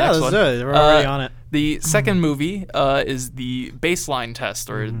into the next Let's one. do it. We're already on it. The second movie is the baseline test,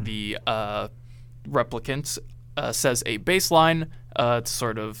 or the replicant says a baseline to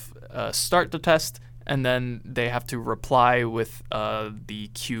sort of start the test, and then they have to reply with the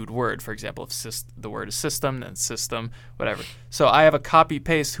cued word. For example, if the word is system, then system, whatever. So I have a copy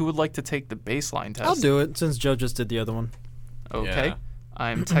paste. Who would like to take the baseline test? I'll do it since Joe just did the other one. Okay. Yeah.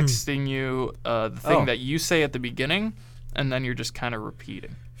 I'm texting you the thing that you say at the beginning, and then you're just kind of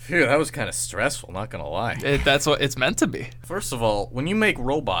repeating. Phew, that was kind of stressful, not gonna lie. That's what it's meant to be. First of all, when you make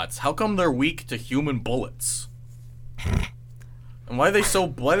robots, how come they're weak to human bullets? And why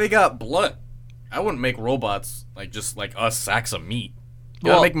they got blood? I wouldn't make robots just like us sacks of meat. You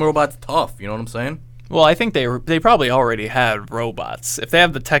gotta Well- make robots tough, you know what I'm saying? Well, I think they probably already had robots. If they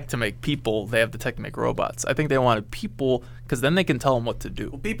have the tech to make people, they have the tech to make robots. I think they wanted people because then they can tell them what to do.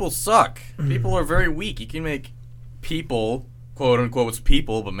 Well, people suck. People are very weak. You can make people, quote unquote,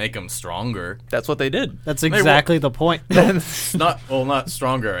 people, but make them stronger. That's what they did. That's exactly the point. Not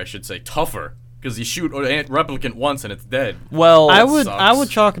stronger, I should say, tougher. Because you shoot an replicant once and it's dead. Well, I would sucks.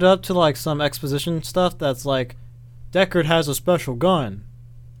 chalk it up to like some exposition stuff that's like, Deckard has a special gun.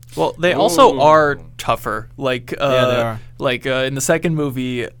 well, they also Ooh. are tougher. Like, they are. Like in the second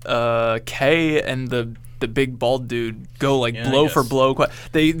movie, Kay and the big bald dude go like Yeah, I blow for guess. blow.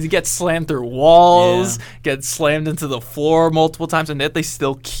 They get slammed through walls, get slammed into the floor multiple times, and yet they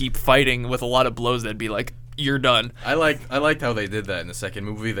still keep fighting with a lot of blows that'd be like, you're done. I liked how they did that in the second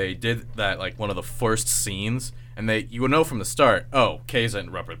movie. They did that like one of the first scenes, and you would know from the start. Oh, Kay's a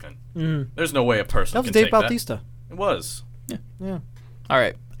replicant. There's no way a person That was can Dave take that. Bautista. It was. Yeah. All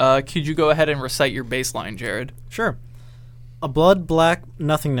right. Could you go ahead and recite your baseline, Jared? Sure. A blood-black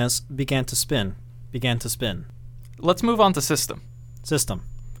nothingness began to spin. Let's move on to system. System.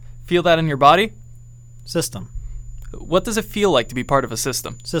 Feel that in your body? System. What does it feel like to be part of a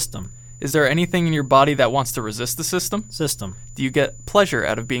system? System. Is there anything in your body that wants to resist the system? System. Do you get pleasure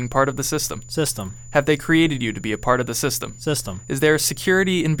out of being part of the system? System. Have they created you to be a part of the system? System. Is there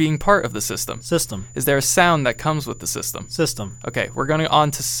security in being part of the system? System. Is there a sound that comes with the system? System. Okay, we're going on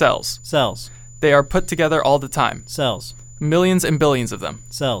to cells. Cells. They are put together all the time. Cells. Millions and billions of them.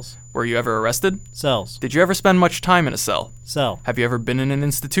 Cells. Were you ever arrested? Cells. Did you ever spend much time in a cell? Cell. Have you ever been in an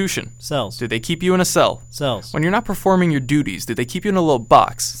institution? Cells. Do they keep you in a cell? Cells. When you're not performing your duties, do they keep you in a little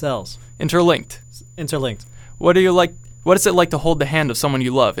box? Cells. Interlinked. Interlinked. What is it like to hold the hand of someone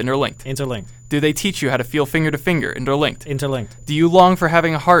you love? Interlinked. Interlinked. Do they teach you how to feel finger to finger? Interlinked. Interlinked. Do you long for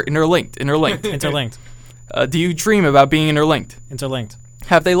having a heart? Interlinked. Interlinked. Interlinked. Do you dream about being interlinked? Interlinked.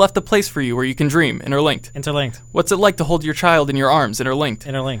 Have they left a place for you where you can dream? Interlinked. Interlinked. What's it like to hold your child in your arms? Interlinked.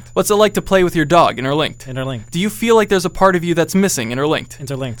 Interlinked. What's it like to play with your dog? Interlinked. Interlinked. Do you feel like there's a part of you that's missing? Interlinked.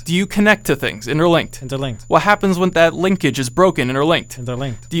 Interlinked. Do you connect to things? Interlinked. Interlinked. What happens when that linkage is broken? Interlinked.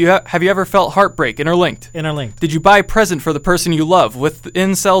 Interlinked. Do you have you ever felt heartbreak? Interlinked. Interlinked. Did you buy a present for the person you love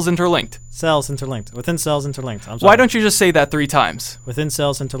within cells interlinked? Cells interlinked. Within cells interlinked. I'm sorry. Why don't you just say that 3 times? Within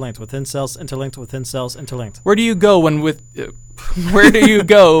cells interlinked. Within cells interlinked. Within cells interlinked. Where do you go where do you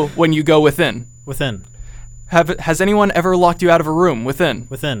go when you go within? Within. Has anyone ever locked you out of a room? Within.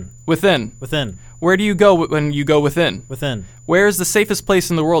 Within. Within. Within. Where do you go when you go within? Within. Where is the safest place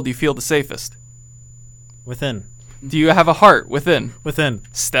in the world you feel the safest? Within. Do you have a heart? Within. Within.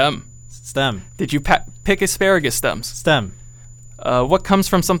 Stem. Stem. Did you pick asparagus stems? Stem. What comes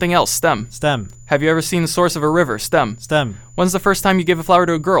from something else? STEM. STEM. Have you ever seen the source of a river? STEM. STEM. When's the first time you gave a flower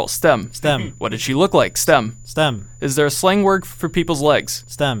to a girl? STEM. STEM. What did she look like? STEM. STEM. Is there a slang word for people's legs?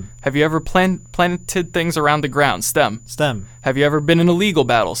 STEM. Have you ever planted things around the ground? STEM. STEM. Have you ever been in a legal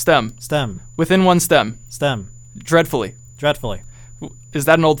battle? STEM. STEM. Within one STEM. STEM. Dreadfully. Dreadfully. Is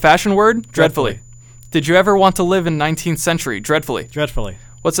that an old-fashioned word? Dreadfully. Did you ever want to live in 19th century? Dreadfully. Dreadfully.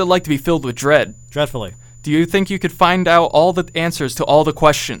 What's it like to be filled with dread? Dreadfully. Do you think you could find out all the answers to all the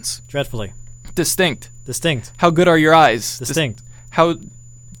questions? Dreadfully. Distinct. Distinct. How good are your eyes? Distinct. How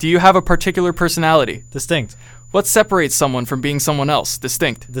do you have a particular personality? Distinct. What separates someone from being someone else?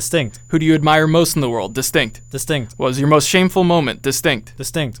 Distinct. Distinct. Who do you admire most in the world? Distinct. Distinct. What was your most shameful moment? Distinct.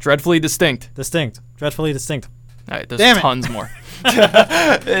 Distinct. Dreadfully distinct. Distinct. Dreadfully distinct. All right, there's Damn it. tons more.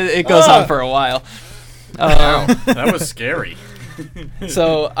 it goes on for a while. Wow, that was scary.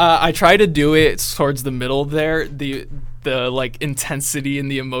 So I try to do it towards the middle there, the like intensity and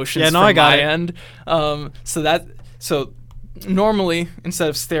the emotions from I got my it. end. So normally instead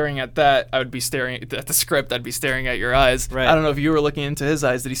of staring at that, I would be staring at the script. I'd be staring at your eyes. Right. I don't know if you were looking into his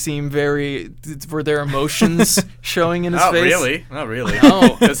eyes. Did he seem were there emotions showing in his Not face? really, not really.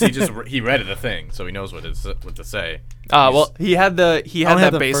 No. Because he read the thing, so he knows what to say. Well, he had that only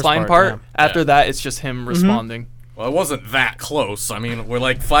had the first baseline part, part. yeah. After Yeah. that, it's just him responding. Well, it wasn't that close. I mean, we're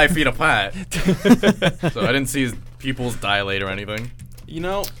like 5 feet apart, so I didn't see his pupils dilate or anything. You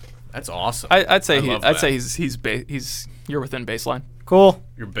know, That's awesome. I'd say love I'd that. say he's you're within baseline. Cool.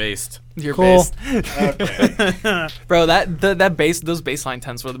 You're based. You're Cool. based. Okay. Bro, those baseline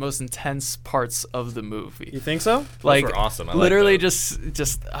tents were the most intense parts of the movie. You think so? Like were awesome. I like literally those.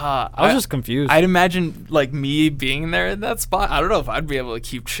 I I was just confused. I'd imagine like me being there in that spot. I don't know if I'd be able to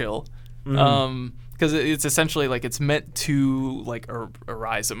keep chill. Because it's essentially like it's meant to like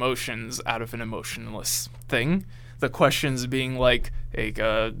arise emotions out of an emotionless thing. The questions being like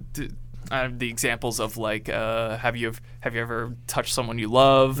the examples of like have you ever touched someone you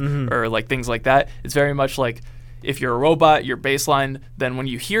love or like things like that. It's very much like if you're a robot, you're baseline. Then when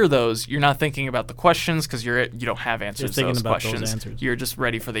you hear those, you're not thinking about the questions because you don't have answers to thinking those about those questions. answers. You're just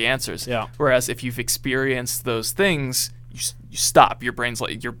ready for the answers. Yeah. Whereas if you've experienced those things, you stop. Your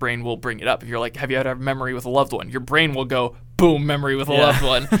brain will bring it up. If you're like, have you had a memory with a loved one? Your brain will go, boom, memory with a loved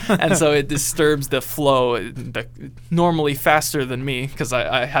one. And so it disturbs the flow normally faster than me because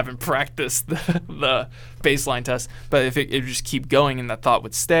I haven't practiced the baseline test. But if it just keep going and that thought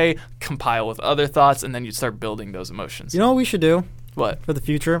would stay, compile with other thoughts, and then you'd start building those emotions. You know what we should do What? for the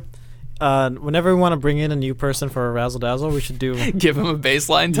future? Whenever we want to bring in a new person for a Razzle Dazzle, we should do. Give him a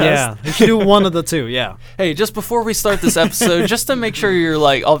baseline test? Yeah, we should do one of the two. Yeah. Hey, just before we start this episode, just to make sure you're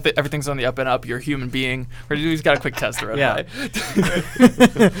like everything's on the up and up, you're a human being, we've got a quick test to run Yeah.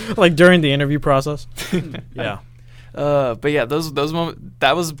 by. Like during the interview process. Yeah. But yeah, those moments,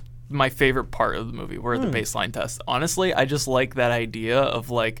 that was my favorite part of the movie, were the baseline test. Honestly, I just like that idea of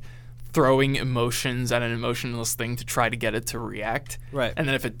like throwing emotions at an emotionless thing to try to get it to react. Right. And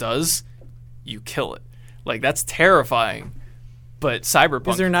then if it does, you kill it. Like that's terrifying. But Cyberpunk,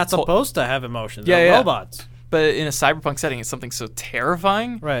 Because they're not supposed to have emotions. Yeah, They're yeah. robots. But in a cyberpunk setting, it's something so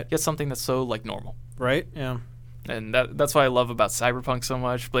terrifying. Right. Yet something that's so like normal. Right? Yeah. And that's what I love about Cyberpunk so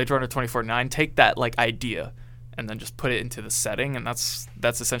much. Blade Runner 2049, take that like idea and then just put it into the setting, and that's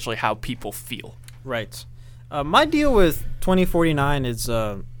essentially how people feel. Right. My deal with 2049 is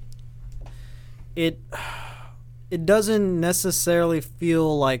it doesn't necessarily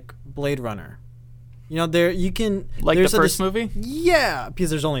feel like Blade Runner. You know, Like the first movie? Yeah, because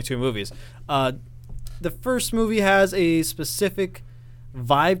there's only 2 movies. The first movie has a specific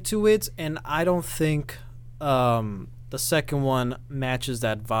vibe to it, and I don't think the second one matches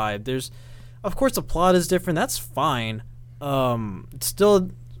that vibe. Of course, the plot is different. That's fine. It's still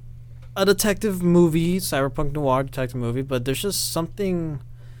a detective movie, cyberpunk noir detective movie, but there's just something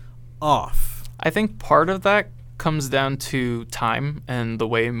off. I think part of that comes down to time and the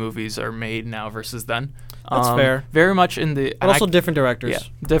way movies are made now versus then. That's fair. Very much in the... But also different directors. Yeah,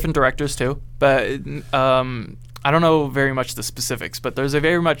 different directors too. But I don't know very much the specifics, but there's a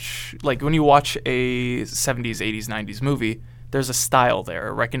very much... Like when you watch a 70s, 80s, 90s movie, there's a style there,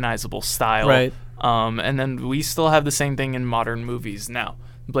 a recognizable style. Right. And then we still have the same thing in modern movies now.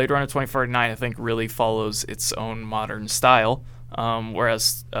 Blade Runner 2049, I think, really follows its own modern style.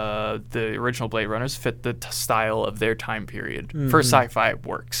 Whereas the original Blade Runners fit the style of their time period. For sci-fi, it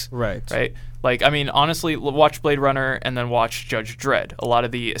works. Right. Right? Like, I mean, honestly, watch Blade Runner and then watch Judge Dredd. A lot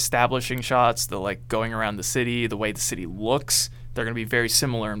of the establishing shots, the, like, going around the city, the way the city looks, they're going to be very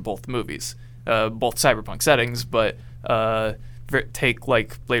similar in both movies. Both cyberpunk settings, but take,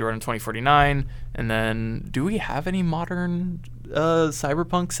 like, Blade Runner 2049 And then, do we have any modern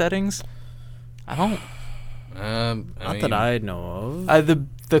cyberpunk settings? I don't. Not that I know of.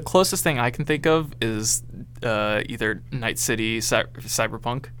 The closest thing I can think of is either Night City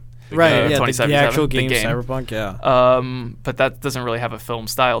Cyberpunk. Right, the 2077, actual the game, Cyberpunk, yeah. But that doesn't really have a film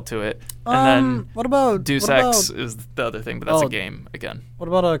style to it. And then what about Deus Ex is the other thing, but that's a game again. What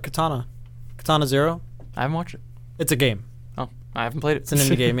about Katana? Katana Zero? I haven't watched it. It's a game. Oh, I haven't played it. It's an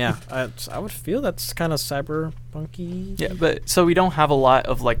indie game, yeah. I would feel that's kind of cyberpunky. Yeah, but so we don't have a lot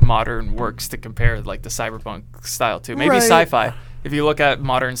of like modern works to compare like the cyberpunk style to. Maybe Right. sci-fi. If you look at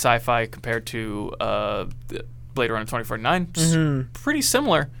modern sci-fi compared to Blade Runner 2049, it's pretty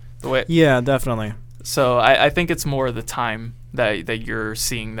similar. The way, Yeah, definitely. so I think it's more the time that you're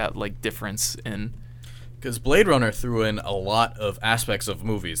seeing that like difference in. Because Blade Runner threw in a lot of aspects of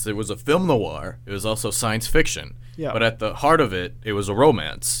movies. There was a film noir. It was also science fiction. Yeah. But at the heart of it, it was a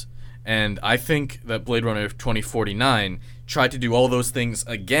romance. And I think that Blade Runner 2049 tried to do all those things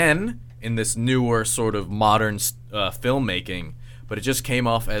again in this newer sort of modern filmmaking, but it just came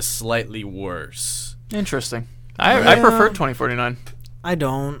off as slightly worse. Interesting. I prefer 2049. I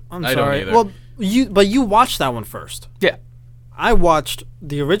don't. I'm I don't sorry. either. Well, you watched that one first. Yeah, I watched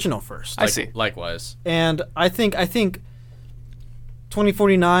the original first. I see. Likewise. And I think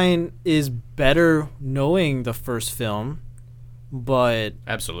 2049 is better knowing the first film, but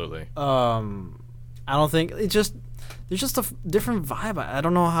Absolutely. I don't think there's just a different vibe. I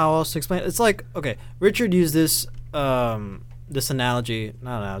don't know how else to explain it. It's like, okay, Richard used this this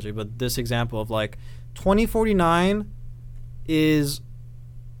this example of like 2049 is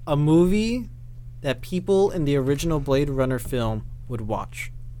a movie that people in the original Blade Runner film would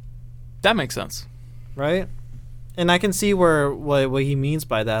watch, That makes sense. right? And I can see what he means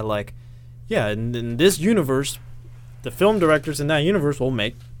by that. Like, yeah, in this universe, the film directors in that universe will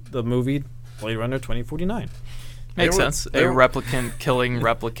make the movie Blade Runner 2049. Makes were- sense. A there were- replicant killing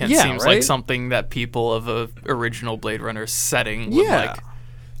replicant Yeah, seems like right? something that people of a original Blade Runner setting would Yeah.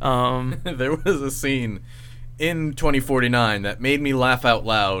 like. There was a scene in 2049 that made me laugh out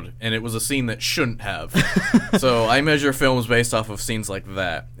loud, and it was a scene that shouldn't have. So I measure films based off of scenes like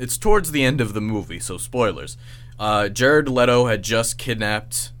that. It's towards the end of the movie, so spoilers. Jared Leto had just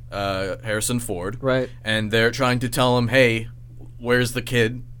kidnapped Harrison Ford, Right. and they're trying to tell him, hey, where's the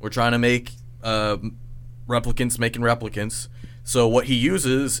kid? We're trying to make replicants making replicants. So what he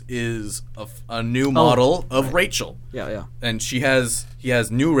uses is a new model of Rachel. Yeah. And he has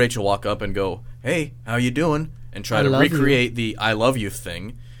new Rachel walk up and go, hey, how you doing? And try I to love recreate the I love you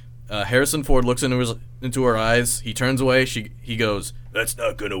thing. Harrison Ford looks into her eyes. He turns away. He goes, that's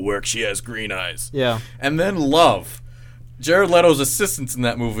not going to work. She has green eyes. Yeah. And then Love, Jared Leto's assistants in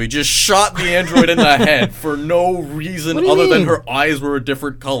that movie, just shot the android in the head for no reason What do you other than mean? her eyes were a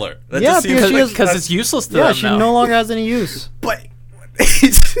different color. That Yeah, just seems because she like- has- Because it's useless to Yeah, them she now. no longer has any use. But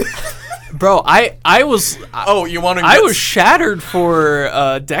Bro, I was oh, you want to? I was shattered for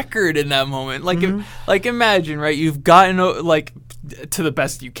Deckard in that moment. Like, like imagine, right? You've gotten to the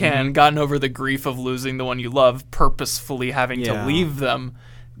best you can, gotten over the grief of losing the one you love, purposefully having to Yeah. leave them,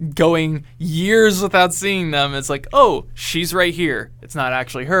 going years without seeing them. It's like, oh, she's right here. It's not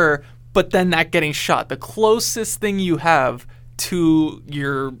actually her, but then that getting shot, the closest thing you have to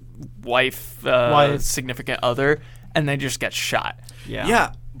your wife, significant other, and they just get shot.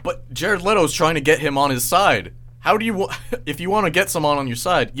 Yeah, but Jared Leto's trying to get him on his side. How do you, if you want to get someone on your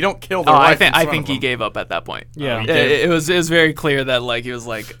side, you don't kill their Oh, wife. I think he gave up at that point. Yeah. he It, did. it was very clear that like he was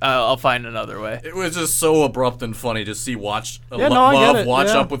like, I'll find another way. It was just so abrupt and funny to see I get Love it, watch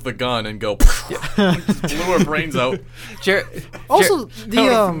yeah. up with the gun and go just blew her brains out Also,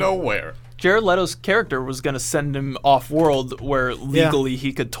 out of nowhere. Jared Leto's character was going to send him off-world where legally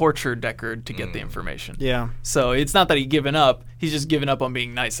he could torture Deckard to get the information. Yeah. So it's not that he's given up; he's just given up on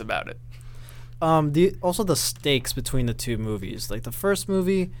being nice about it. Also the stakes between the two movies. Like the first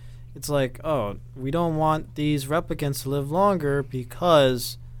movie, it's like, oh, we don't want these replicants to live longer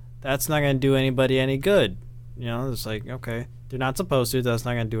because that's not going to do anybody any good. You know, it's like, okay, they're not supposed to. That's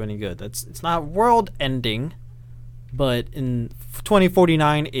not going to do any good. It's not world ending, but in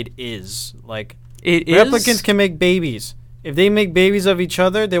 2049 it is. Like It replicants is. can make babies. If they make babies of each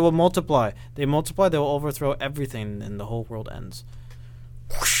other, they will multiply. They multiply, they will overthrow everything, and the whole world ends.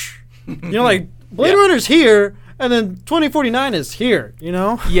 You know, like Blade Runner's here, and then 2049 is here. You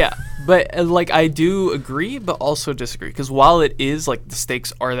know? Yeah, but like I do agree, but also disagree because while it is like the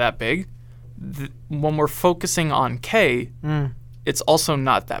stakes are that big, when we're focusing on K, it's also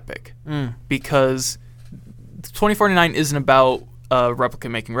not that big because 2049 isn't about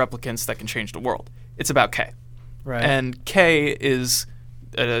replicant making replicants that can change the world. It's about K. Right. And K is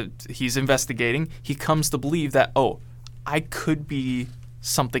he's investigating. He comes to believe that, I could be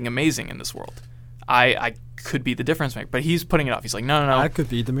something amazing in this world. I could be the difference maker. But he's putting it off. He's like, no. I could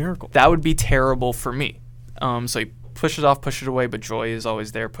be the miracle. That would be terrible for me. So he pushes it away, but Joy is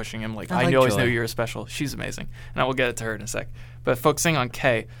always there pushing him. Like, I always knew you were special. She's amazing. And I will get it to her in a sec. But focusing on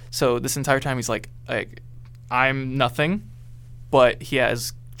Kay, so this entire time he's like I'm nothing, but he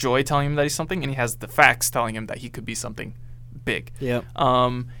has Joy telling him that he's something, and he has the facts telling him that he could be something big. Yeah.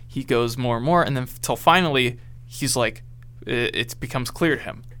 He goes more and more, and then till finally he's like, it becomes clear to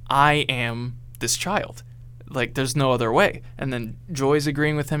him, I am this child. Like, there's no other way. And then Joy's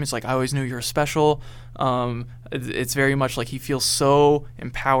agreeing with him. He's like, I always knew you were special. It's very much like he feels so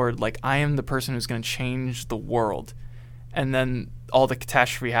empowered, like, I am the person who's going to change the world. And then all the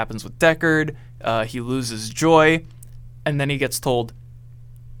catastrophe happens with Deckard. He loses Joy. And then he gets told,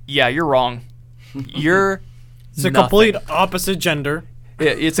 yeah, you're wrong. You're It's a complete opposite gender.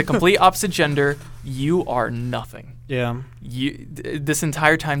 It's a complete opposite gender. You are nothing. Yeah. This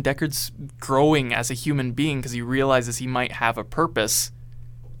entire time, Deckard's growing as a human being because he realizes he might have a purpose,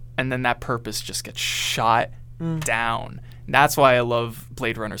 and then that purpose just gets shot down. And that's why I love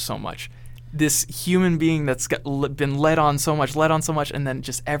Blade Runner so much. This human being that's been led on so much, and then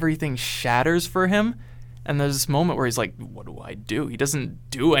just everything shatters for him. And there's this moment where he's like, what do I do? He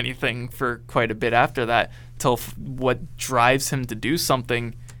doesn't do anything for quite a bit after that, till what drives him to do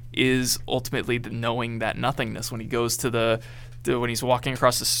something is ultimately the knowing that nothingness. When he goes to when he's walking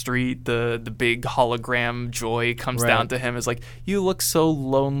across the street, the big hologram Joy comes down to him, is like, you look so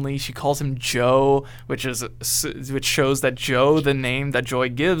lonely. She calls him Joe, which shows that Joe, the name that Joy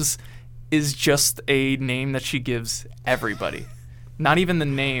gives, is just a name that she gives everybody. Not even the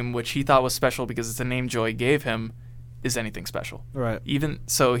name, which he thought was special because it's a name Joy gave him, is anything special. Right. Even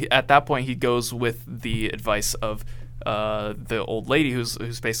so, at that point, he goes with the advice of the old lady,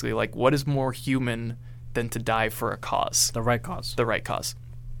 who's basically like, what is more human than to die for a cause? The right cause. The right cause.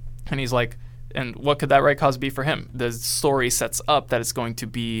 And he's like, and what could that right cause be for him? The story sets up that it's going to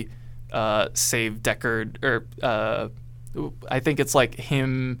be save Deckard, or I think it's like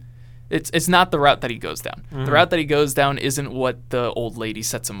him. It's not the route that he goes down. Mm-hmm. The route that he goes down isn't what the old lady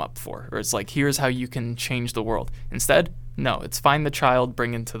sets him up for. Or it's like, here's how you can change the world. Instead, no, it's find the child,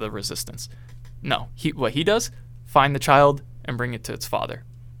 bring it to the resistance. No, what he does, find the child and bring it to its father,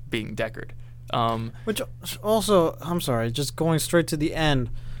 being Deckard. Which also, I'm sorry, just going straight to the end.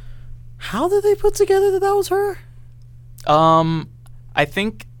 How did they put together that was her? I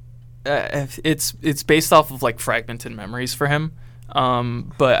think it's based off of like fragmented memories for him.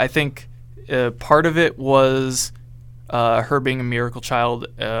 But I think part of it was her being a miracle child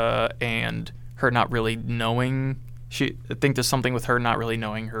and her not really knowing. I think there's something with her not really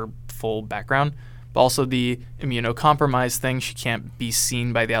knowing her full background. But also the immunocompromised thing, she can't be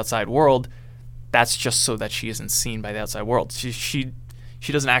seen by the outside world. That's just so that she isn't seen by the outside world. She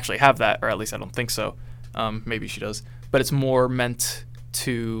doesn't actually have that, or at least I don't think so. Maybe she does. But it's more meant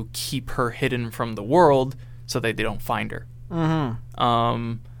to keep her hidden from the world so that they don't find her.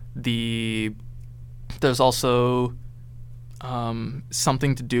 Mm-hmm. There's also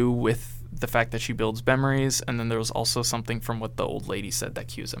something to do with the fact that she builds memories, and then there was also something from what the old lady said that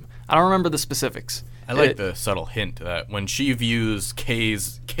cues him. I don't remember the specifics. I like the subtle hint that when she views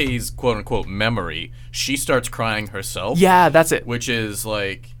Kay's quote unquote memory, she starts crying herself. Yeah, that's it. Which is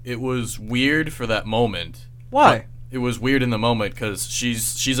like, it was weird for that moment. Why? It was weird in the moment because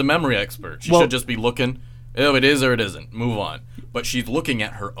she's a memory expert. She should just be looking. Oh, it is or it isn't. Move on. But she's looking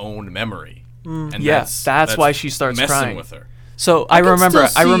at her own memory, and that's why she starts messing crying with her. So I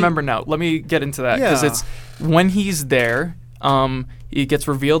remember now. Let me get into that because it's when he's there. It gets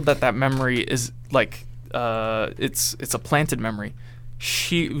revealed that memory is like it's a planted memory.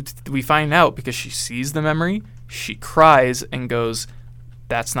 We find out because she sees the memory. She cries and goes,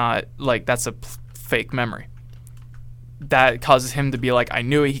 "That's not that's a fake memory." That causes him to be like, I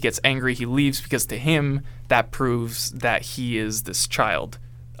knew it. He gets angry. He leaves because to him, that proves that he is this child.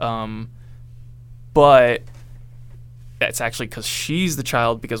 But that's actually because she's the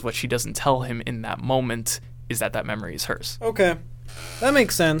child, because what she doesn't tell him in that moment is that memory is hers. Okay. That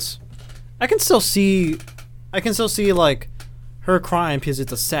makes sense. I can still see like her crying because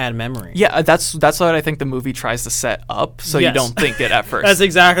it's a sad memory. Yeah, that's what I think the movie tries to set up, so you don't think it at first. That's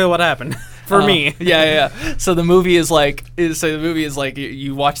exactly what happened. For me. Yeah. So the movie is like,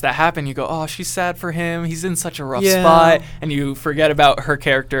 you watch that happen, you go, oh, she's sad for him. He's in such a rough spot, and you forget about her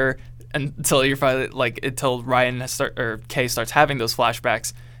character until you're finally until Kay starts having those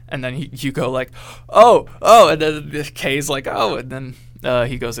flashbacks, and then you go like, oh, and then Kay's like, oh, and then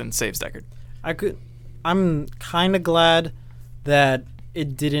he goes and saves Deckard. I'm kind of glad that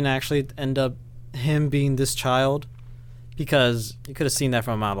it didn't actually end up him being this child, because you could have seen that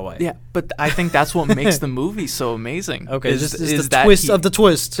from a mile away. Yeah, but I think that's what makes the movie so amazing. Okay, is the that twist of the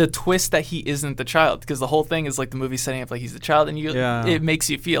twist. The twist that he isn't the child, because the whole thing is like the movie setting up like he's the child, and it makes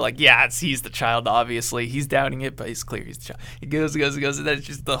you feel like, he's the child. Obviously, he's doubting it, but it's clear he's the child. He goes, and then it's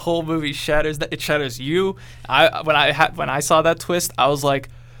just the whole movie shatters. That it shatters you. When I saw that twist, I was like,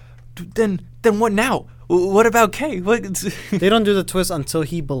 then what now? What about Kay? They don't do the twist until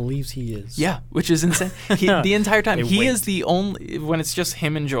he believes he is. Yeah, which is insane. The entire time, he is the only, when it's just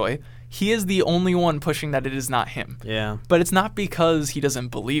him and Joy, he is the only one pushing that it is not him. Yeah. But it's not because he doesn't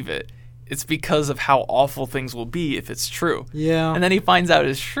believe it. It's because of how awful things will be if it's true. Yeah. And then he finds out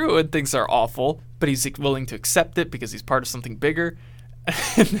it's true and things are awful, but he's willing to accept it because he's part of something bigger.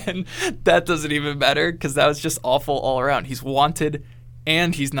 And then that doesn't even matter because that was just awful all around. He's wanted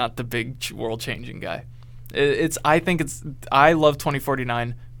and he's not the big world-changing guy. I love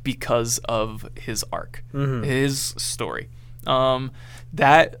 2049 because of his arc, his story.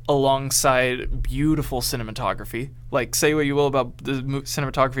 That alongside beautiful cinematography, like say what you will about the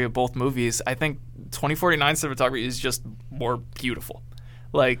cinematography of both movies, I think 2049 cinematography is just more beautiful.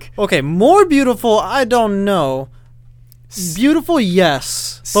 Like, okay, more beautiful, I don't know. Beautiful,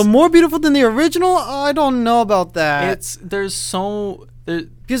 yes, but more beautiful than the original, I don't know about that.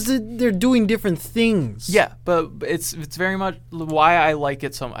 Because they're doing different things. Yeah, but it's very much why I like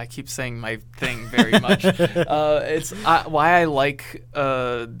it so. I keep saying my thing very much. Why I like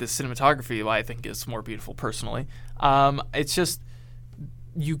the cinematography. Why I think it's more beautiful personally. It's just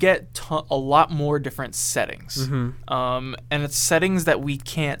you get a lot more different settings, and it's settings that we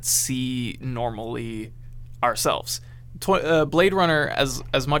can't see normally ourselves. Blade Runner,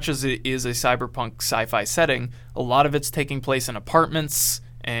 as much as it is a cyberpunk sci-fi setting, a lot of it's taking place in apartments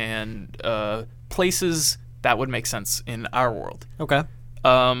and places that would make sense in our world. Okay.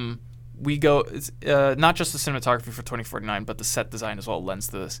 We go not just the cinematography for 2049, but the set design as well lends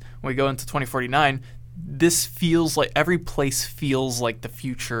to this. When we go into 2049, this feels like every place feels like the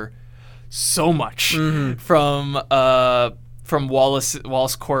future so much. From Wallace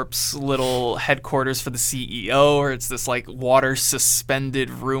Corp's little headquarters for the CEO, or it's this like water suspended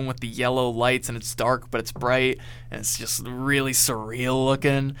room with the yellow lights and it's dark but it's bright and it's just really surreal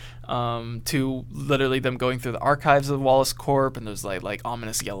looking, to literally them going through the archives of Wallace Corp and there's like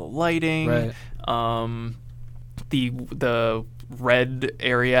ominous yellow lighting. Right. The red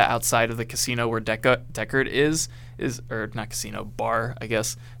area outside of the casino where Deckard is or not casino, bar I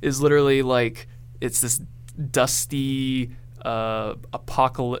guess, is literally like it's this dusty almost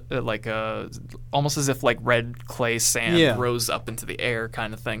as if like red clay sand rose up into the air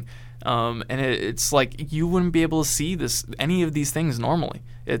kind of thing, and it's like you wouldn't be able to see any of these things normally.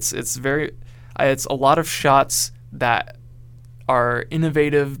 It's a lot of shots that are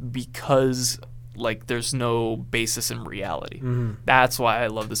innovative because like there's no basis in reality. That's why I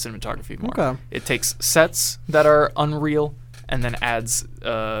love the cinematography more. Okay. It takes sets that are unreal and then adds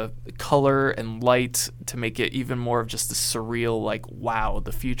color and light to make it even more of just a surreal, like, wow,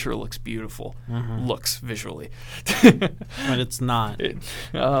 the future looks beautiful. Looks visually. But it's not.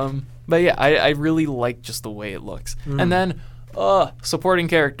 But yeah, I really like just the way it looks. And then supporting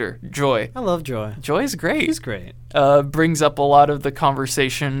character, Joy. I love Joy. Joy is great. She's great. Brings up a lot of the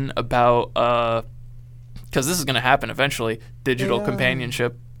conversation about, because this is going to happen eventually, digital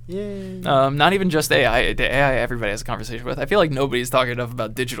companionship. Yay. Not even just AI. The AI everybody has a conversation with. I feel like nobody's talking enough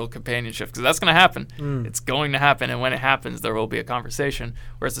about digital companionship because that's going to happen. It's going to happen, and when it happens, there will be a conversation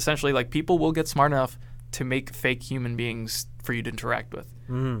where it's essentially like people will get smart enough to make fake human beings for you to interact with.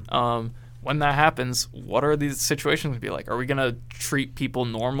 When that happens, what are these situations going to be like? Are we going to treat people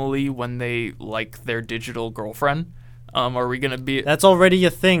normally when they like their digital girlfriend? Are we going to be... That's already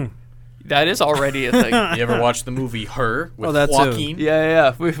a thing. That is already a thing. You ever watch the movie Her with that Joaquin? too.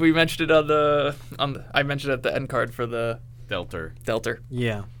 Yeah. We mentioned it on the I mentioned it at the end card for the Delter.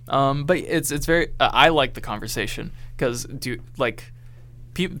 Yeah. But it's very I like the conversation because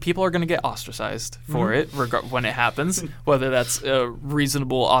people are going to get ostracized for it when it happens. Whether that's a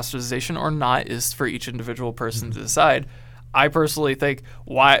reasonable ostracization or not is for each individual person to decide. I personally think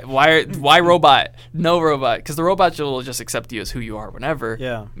why robot? No robot, because the robots will just accept you as who you are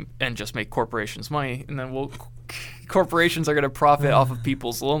whenever, and just make corporations money, and then corporations are going to profit off of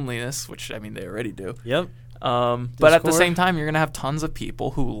people's loneliness, which I mean they already do. Yep. But at the same time, you're going to have tons of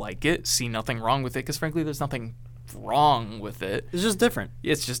people who like it, see nothing wrong with it, because frankly, there's nothing wrong with it. It's just different.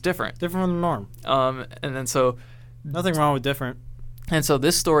 It's just different. Different from the norm. And then so nothing wrong with different. And so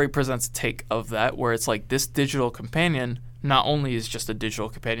this story presents a take of that, where it's like this digital companion not only is just a digital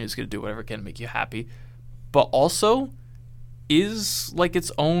companion who's going to do whatever can make you happy, but also is like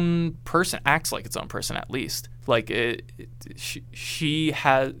its own person, acts like its own person at least. Like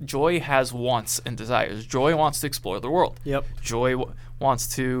Joy has wants and desires. Joy wants to explore the world. Yep. Joy wants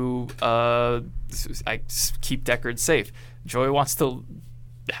to keep Deckard safe. Joy wants to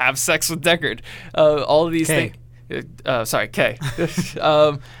have sex with Deckard. All of these things. Sorry, Kay.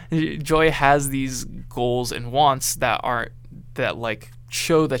 Joy has these goals and wants that like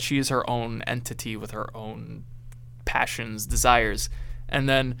show that she is her own entity with her own passions, desires, and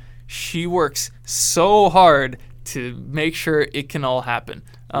then she works so hard to make sure it can all happen.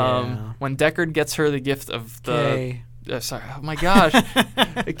 When Deckard gets her the gift of the oh my gosh.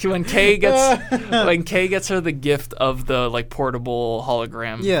 when Kay gets her the gift of the like portable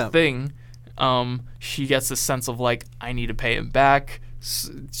hologram thing, she gets a sense of like, I need to pay him back.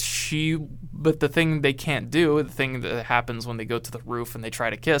 But the thing they can't do, the thing that happens when they go to the roof and they try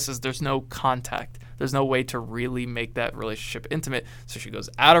to kiss, is there's no contact. There's no way to really make that relationship intimate. So she goes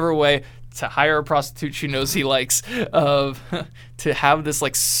out of her way to hire a prostitute she knows he likes, to have this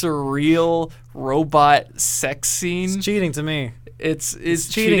like surreal robot sex scene. It's cheating to me. It's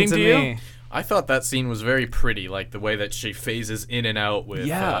cheating to you? me. I thought that scene was very pretty, like the way that she phases in and out with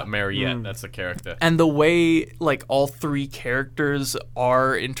Mariette. That's the character. And the way like all three characters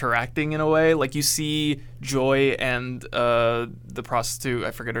are interacting in a way, like you see Joy and the prostitute,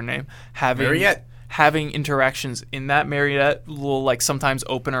 I forget her name, having interactions in that. Mariette will like sometimes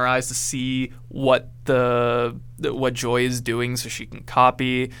open her eyes to see what Joy is doing so she can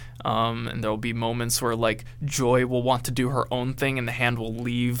copy, and there'll be moments where like Joy will want to do her own thing and the hand will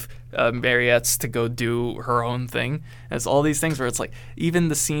leave Mariette's to go do her own thing. And it's all these things where it's like even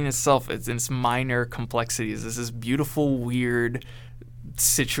the scene itself, it's in its minor complexities. This is beautiful, weird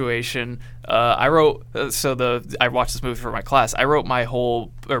situation. I watched this movie for my class. I wrote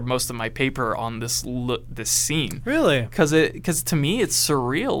most of my paper on this scene. Really? Because to me it's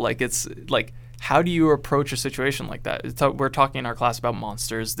surreal. Like it's like, how do you approach a situation like that? We're talking in our class about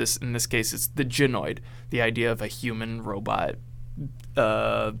monsters. In this case, it's the Gynoid, the idea of a human robot,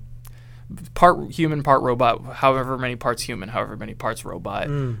 part human, part robot. However many parts human, however many parts robot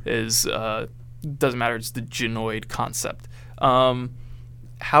is doesn't matter. It's the Gynoid concept.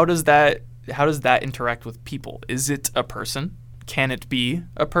 How does that interact with people? Is it a person? Can it be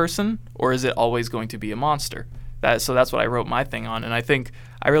a person, or is it always going to be a monster? So that's what I wrote my thing on, and I think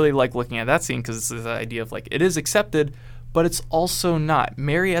I really like looking at that scene because it's the idea of like it is accepted, but it's also not.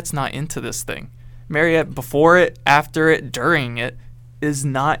 Mariette's not into this thing. Mariette, before it, after it, during it, is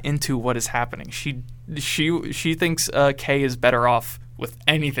not into what is happening. She thinks Kay is better off with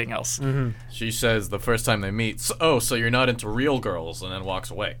anything else. Mm-hmm. She says the first time they meet, so you're not into real girls, and then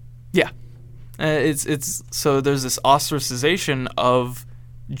walks away. Yeah, it's so there's this ostracization of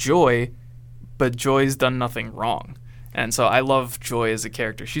Joy, but Joy's done nothing wrong. And so I love Joy as a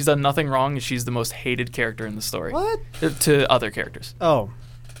character. She's done nothing wrong, and she's the most hated character in the story. What? To other characters. Oh.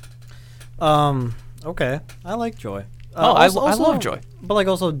 Okay. I like Joy. I love Joy. But like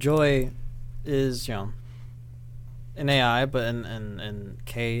also Joy is, an AI, but and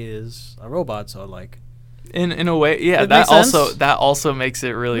Kay is a robot, so like in a way, yeah, it that makes also makes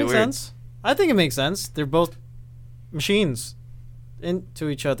it really makes weird. Sense. I think it makes sense. They're both machines into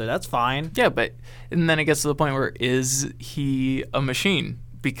each other. That's fine. Yeah, and then it gets to the point where is he a machine?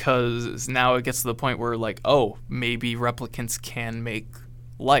 Because now it gets to the point where like, oh, maybe replicants can make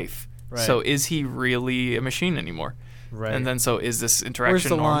life. Right. So is he really a machine anymore? Right. And then so is this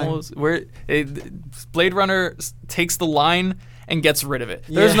interaction Where's the normal? Blade Runner takes the line and gets rid of it.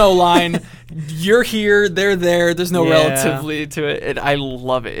 There's no line. You're here, they're there. There's no relatively to it. And I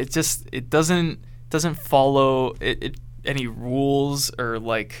love it. It doesn't follow any rules or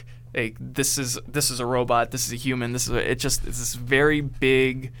like this is a robot, this is a human, it's this very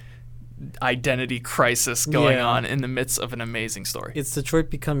big identity crisis going on in the midst of an amazing story. It's Detroit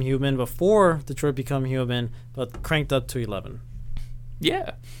Become Human before Detroit Become Human, but cranked up to 11.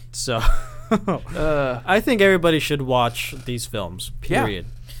 Yeah. So I think everybody should watch these films, period.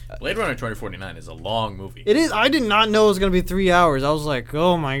 Yeah. Blade Runner 2049 is a long movie. It is. I did not know it was going to be 3 hours. I was like,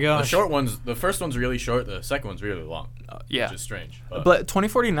 oh my gosh. The first one's really short, the second one's really long. Yeah. Which is strange. But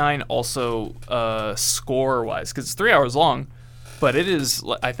 2049 also, score-wise, because it's 3 hours long, but it is,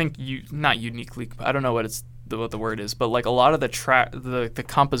 I think, not uniquely, I don't know what the word is, but like a lot of the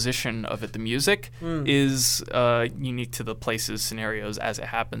composition of it, the music is unique to the places, scenarios as it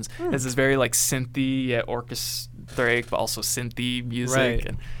happens. It's this very like synthy, orchestraic, but also synthy music. Right.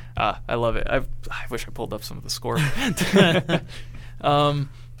 And I love it. I wish I pulled up some of the score.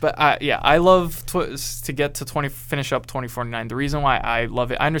 But I love to get to finish up 2049. The reason why I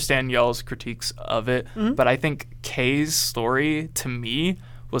love it, I understand y'all's critiques of it, but I think Kay's story to me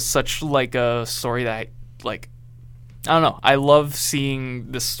was such like a story that I don't know. I love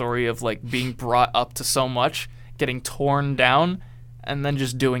seeing this story of like being brought up to so much, getting torn down, and then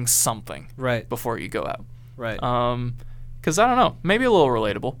just doing something Right. before you go out. Right. Because I don't know, maybe a little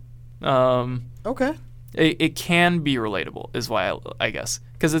relatable. Okay. It can be relatable, is why I guess.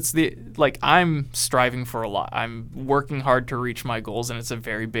 Because it's I'm striving for a lot. I'm working hard to reach my goals, and it's a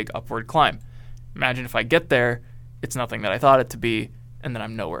very big upward climb. Imagine if I get there, it's nothing that I thought it to be, and then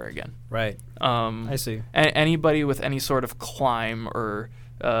I'm nowhere again. Right. I see. Anybody with any sort of climb or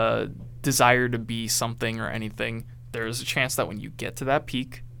desire to be something or anything, there's a chance that when you get to that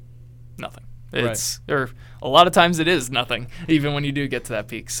peak, nothing. Or a lot of times it is nothing, even when you do get to that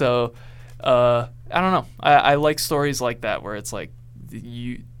peak. So I don't know. I like stories like that where it's like,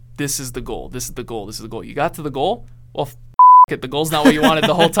 this is the goal. This is the goal. This is the goal. You got to the goal? Well, it. The goal's not what you wanted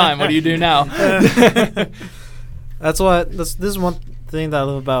the whole time. What do you do now? That's what this is one thing that I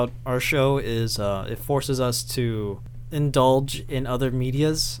love about our show is it forces us to indulge in other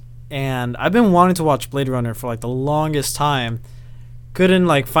medias. And I've been wanting to watch Blade Runner for like the longest time. Couldn't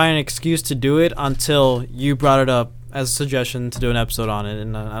like find an excuse to do it until you brought it up as a suggestion to do an episode on it,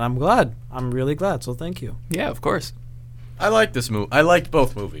 and I'm glad. I'm really glad. So thank you. Yeah, of course. I like this movie. I liked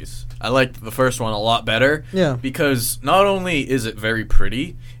both movies. I liked the first one a lot better. Yeah. Because not only is it very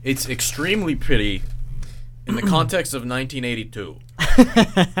pretty, it's extremely pretty in the context of 1982.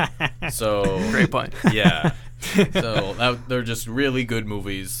 So Great point. yeah. So they're just really good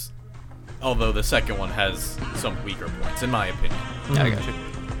movies. Although the second one has some weaker points, in my opinion. Yeah, I got you.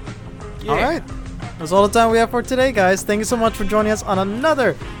 Yeah. All right. That's all the time we have for today, guys. Thank you so much for joining us on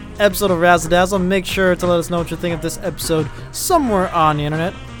another episode of Razzle Dazzle. Make sure to let us know what you think of this episode somewhere on the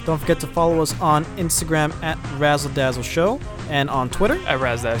internet. Don't forget to follow us on Instagram at Razzle Dazzle Show and on Twitter At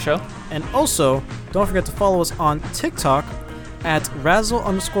Razzle Show. And also, don't forget to follow us on TikTok at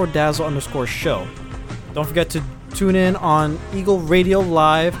Razzle_Dazzle_Show. Don't forget to tune in on Eagle Radio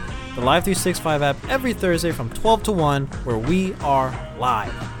Live, the Live 365 app, every Thursday from 12 to 1, where we are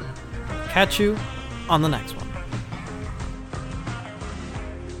live. Catch you on the next one.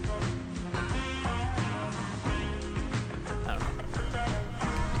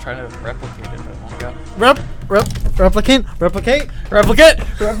 I'm trying to replicate it, but it won't go. Replicate.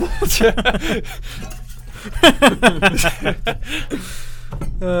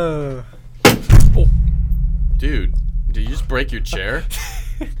 Dude, did you just break your chair?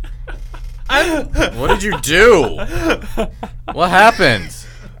 What did you do? What happened?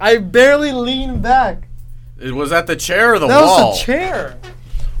 I barely leaned back. Was that the chair or the That wall? was the chair.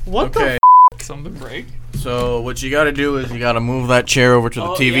 What Okay. Something break? So what you got to do is you got to move that chair over to the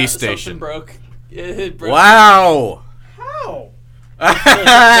TV Something station. broke. It broke. Wow. How? There's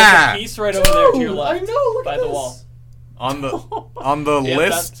a piece right over there to your Dude, left. I know, look by at the this. wall. on the Yeah,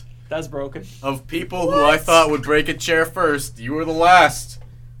 list That's broken. of people who I thought would break a chair first, you were the last.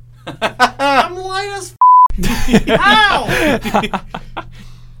 I'm light as How?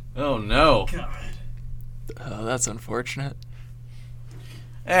 Oh no. Oh, that's unfortunate.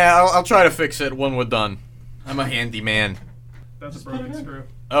 Yeah, I'll try to fix it when we're done. I'm a handyman. That's a broken screw.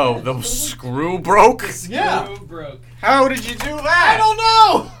 Oh, the screw broke? Yeah. Screw broke. How did you do that? I don't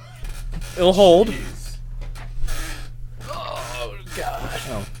know. It'll hold. Oh,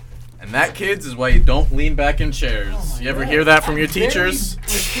 God. And that, kids, is why you don't lean back in chairs. You ever hear that from your teachers?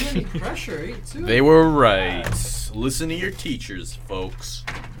 Pressure, too. They were right. Listen to your teachers, folks.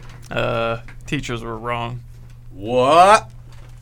 Teachers were wrong. What?